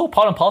all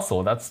part and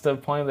parcel. That's the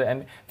point of the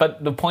end.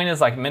 But the point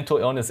is, like, mental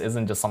illness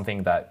isn't just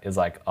something that is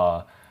like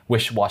a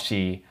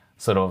wish-washy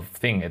sort of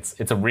thing. It's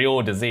a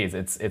real disease.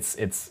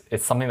 It's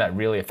something that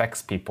really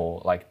affects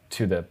people, like,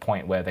 to the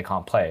point where they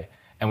can't play,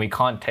 and we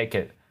can't take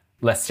it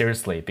less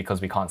seriously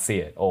because we can't see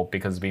it or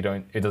because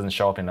it doesn't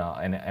show up in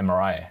an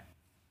MRI.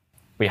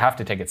 We have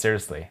to take it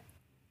seriously,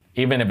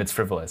 even if it's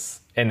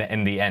frivolous.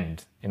 In the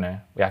end,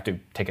 we have to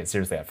take it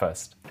seriously at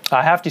first.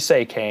 I have to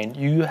say, Kayne,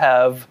 you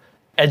have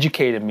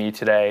educated me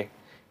today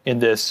in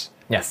this.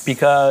 Yes.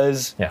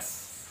 Because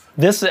yes,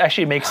 this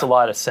actually makes a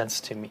lot of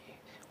sense to me.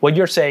 What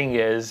you're saying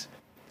is,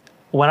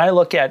 when I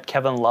look at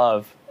Kevin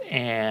Love,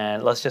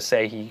 and let's just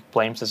say he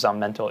blames this on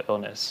mental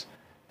illness,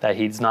 that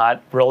he's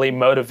not really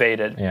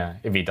motivated. Yeah,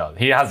 if he does.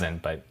 He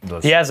hasn't, but...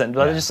 Let's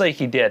just say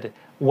he did.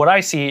 What I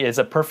see is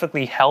a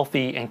perfectly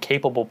healthy and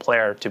capable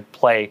player to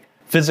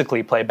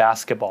physically play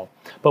basketball.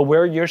 But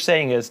where you're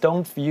saying is,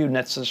 don't view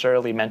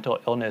necessarily mental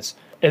illness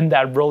in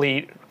that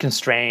really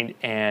constrained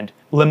and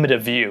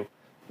limited view.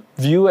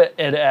 View it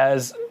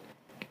as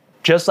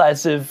just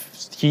as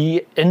if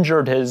he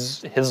injured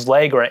his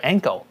leg or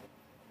ankle.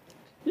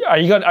 Are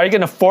you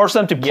going to force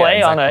them to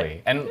play on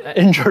an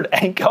injured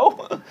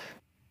ankle?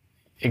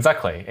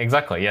 Exactly.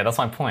 Yeah, that's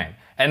my point.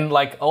 And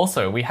like,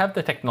 also, we have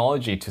the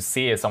technology to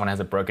see if someone has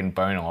a broken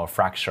bone or a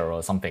fracture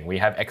or something. We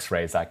have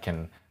X-rays that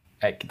can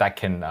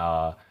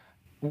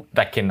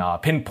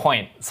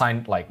pinpoint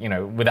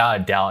without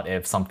a doubt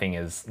if something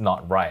is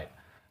not right.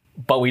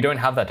 But we don't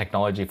have that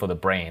technology for the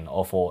brain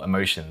or for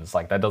emotions.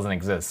 Like, that doesn't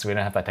exist. We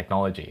don't have that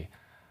technology.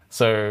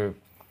 So,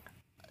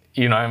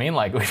 you know what I mean?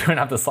 Like, we don't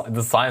have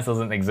the science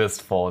doesn't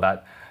exist for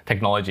that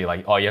technology.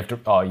 Like, you have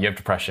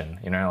depression.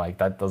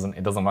 Like, it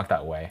doesn't work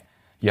that way.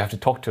 You have to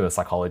talk to a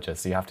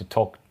psychologist. You have to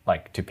talk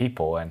to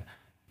people, and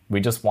we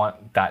just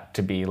want that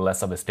to be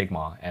less of a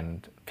stigma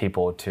and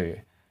people to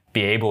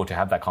be able to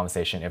have that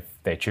conversation if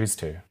they choose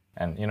to.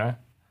 And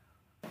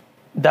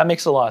that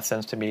makes a lot of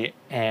sense to me,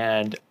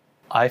 and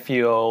I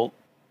feel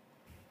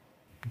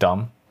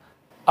dumb.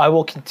 I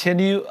will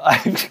continue.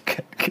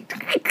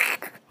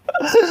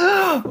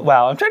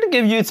 Wow, I'm trying to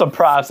give you some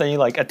props and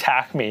you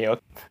attack me. Oh,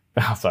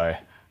 sorry.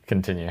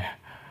 Continue.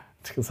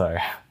 Sorry.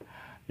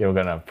 You were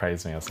going to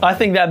praise me or something. I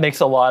think that makes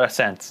a lot of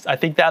sense.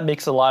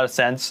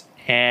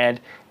 And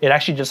it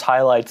actually just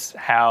highlights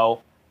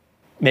how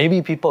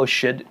maybe people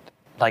should,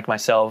 like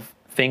myself,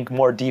 think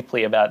more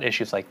deeply about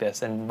issues like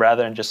this, and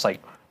rather than just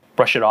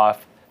brush it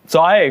off.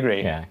 So I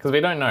agree. Yeah, because we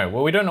don't know.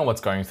 Well, we don't know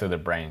what's going through the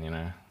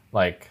brain,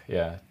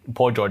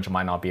 Paul George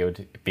might not be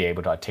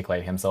able to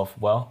articulate himself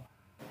well,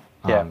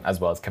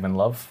 as well as Kevin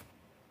Love.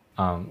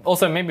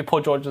 Also, maybe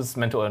Paul George's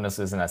mental illness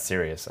isn't as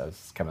serious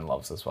as Kevin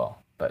Love's as well,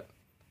 but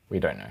we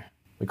don't know.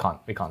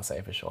 We can't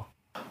say for sure.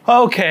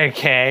 Okay,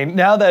 Kayne.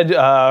 Now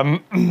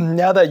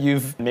that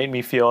you've made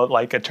me feel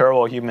like a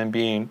terrible human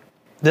being,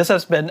 this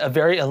has been a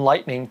very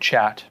enlightening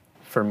chat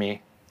for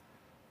me.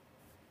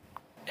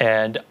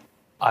 And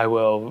I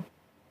will.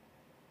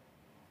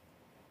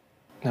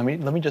 Let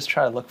me just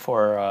try to look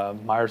for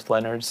Myers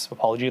Leonard's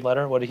apology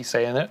letter. What did he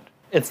say in it?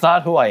 It's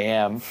not who I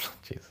am.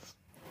 Jesus.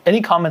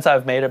 any comments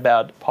I've made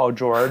about Paul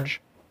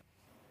George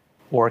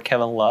or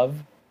Kevin Love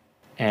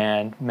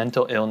and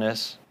mental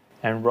illness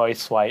and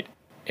Royce White,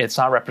 it's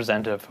not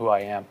representative of who I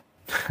am.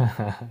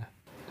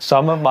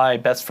 Some of my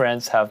best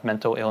friends have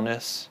mental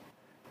illness,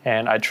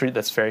 and I treat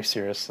this very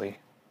seriously.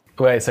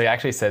 Wait, so you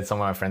actually said some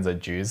of my friends are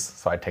Jews,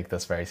 so I take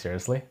this very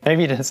seriously?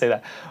 Maybe he didn't say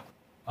that.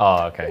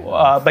 Oh, okay.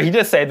 But he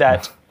did say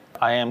that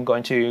I am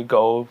going to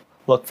go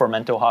look for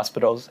mental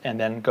hospitals and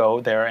then go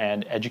there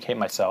and educate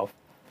myself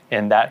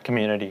in that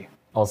community.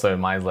 Also,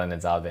 Myers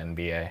Leonard's out of the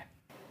NBA.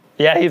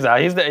 Yeah, he's out.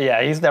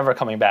 He's never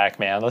coming back,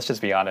 man. Let's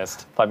just be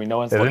honest. I mean, no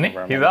one's Isn't looking he?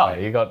 for him. He's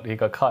anyway. out. He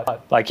got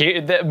cut. Like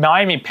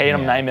Miami paid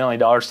him Yeah. $9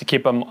 million to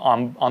keep him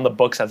on the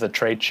books as a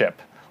trade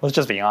chip. Let's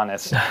just be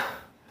honest.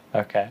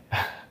 Okay,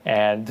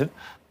 and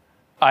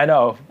I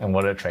know. And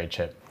what a trade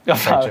chip.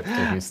 Trade chip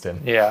to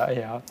Houston.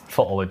 Yeah.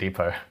 For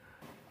Oladipo.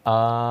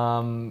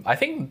 I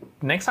think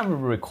next time we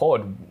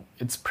record,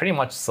 it's pretty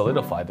much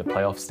solidified the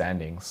playoff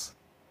standings.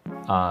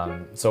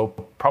 So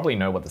probably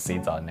know what the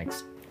seeds are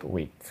next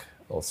week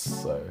or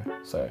so.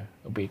 So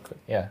it'll be good.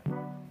 Yeah.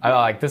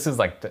 This is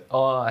I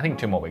think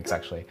 2 more weeks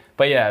actually.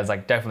 But yeah, it's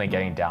like definitely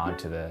getting down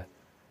to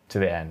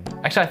the end.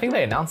 Actually, I think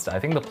they announced it. I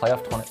think the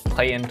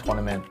play-in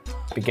tournament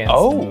begins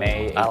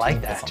May 18th I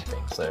like that. or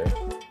something. So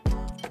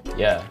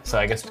yeah, so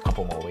I guess a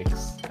couple more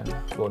weeks and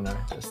we'll know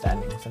the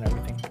standings and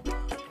everything.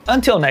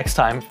 Until next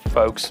time,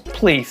 folks,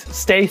 please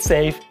stay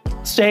safe,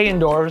 stay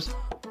indoors,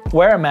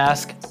 wear a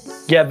mask,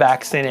 get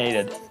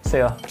vaccinated. See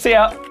ya. See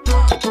ya.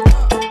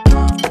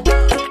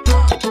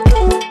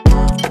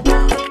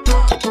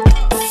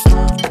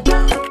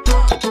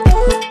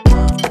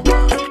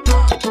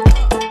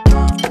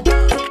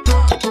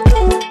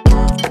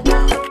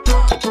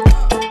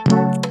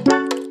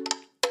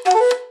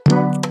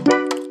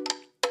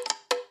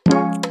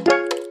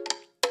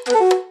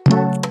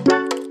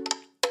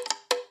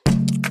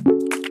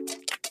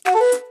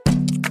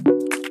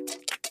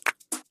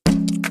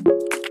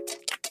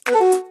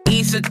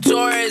 Issa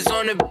Torres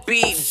on the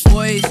beat,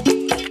 boys.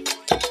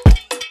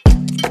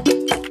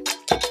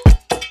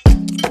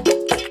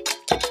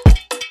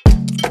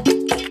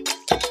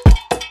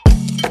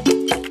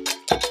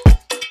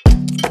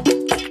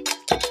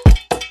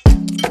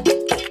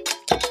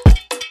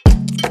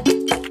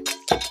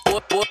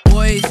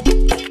 Boys.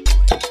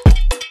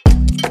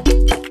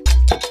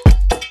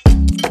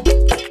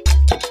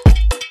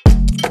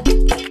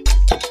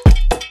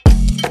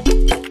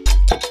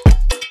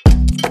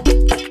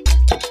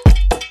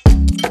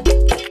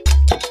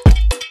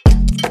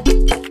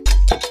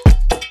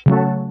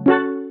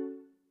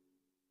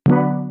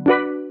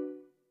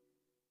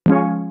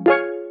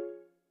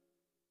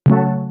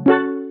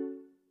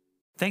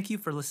 Thank you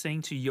for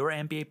listening to Your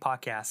NBA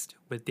Podcast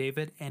with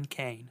David and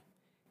Kayne.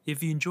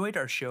 If you enjoyed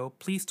our show,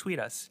 please tweet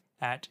us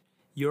at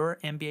Your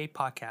NBA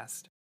Podcast.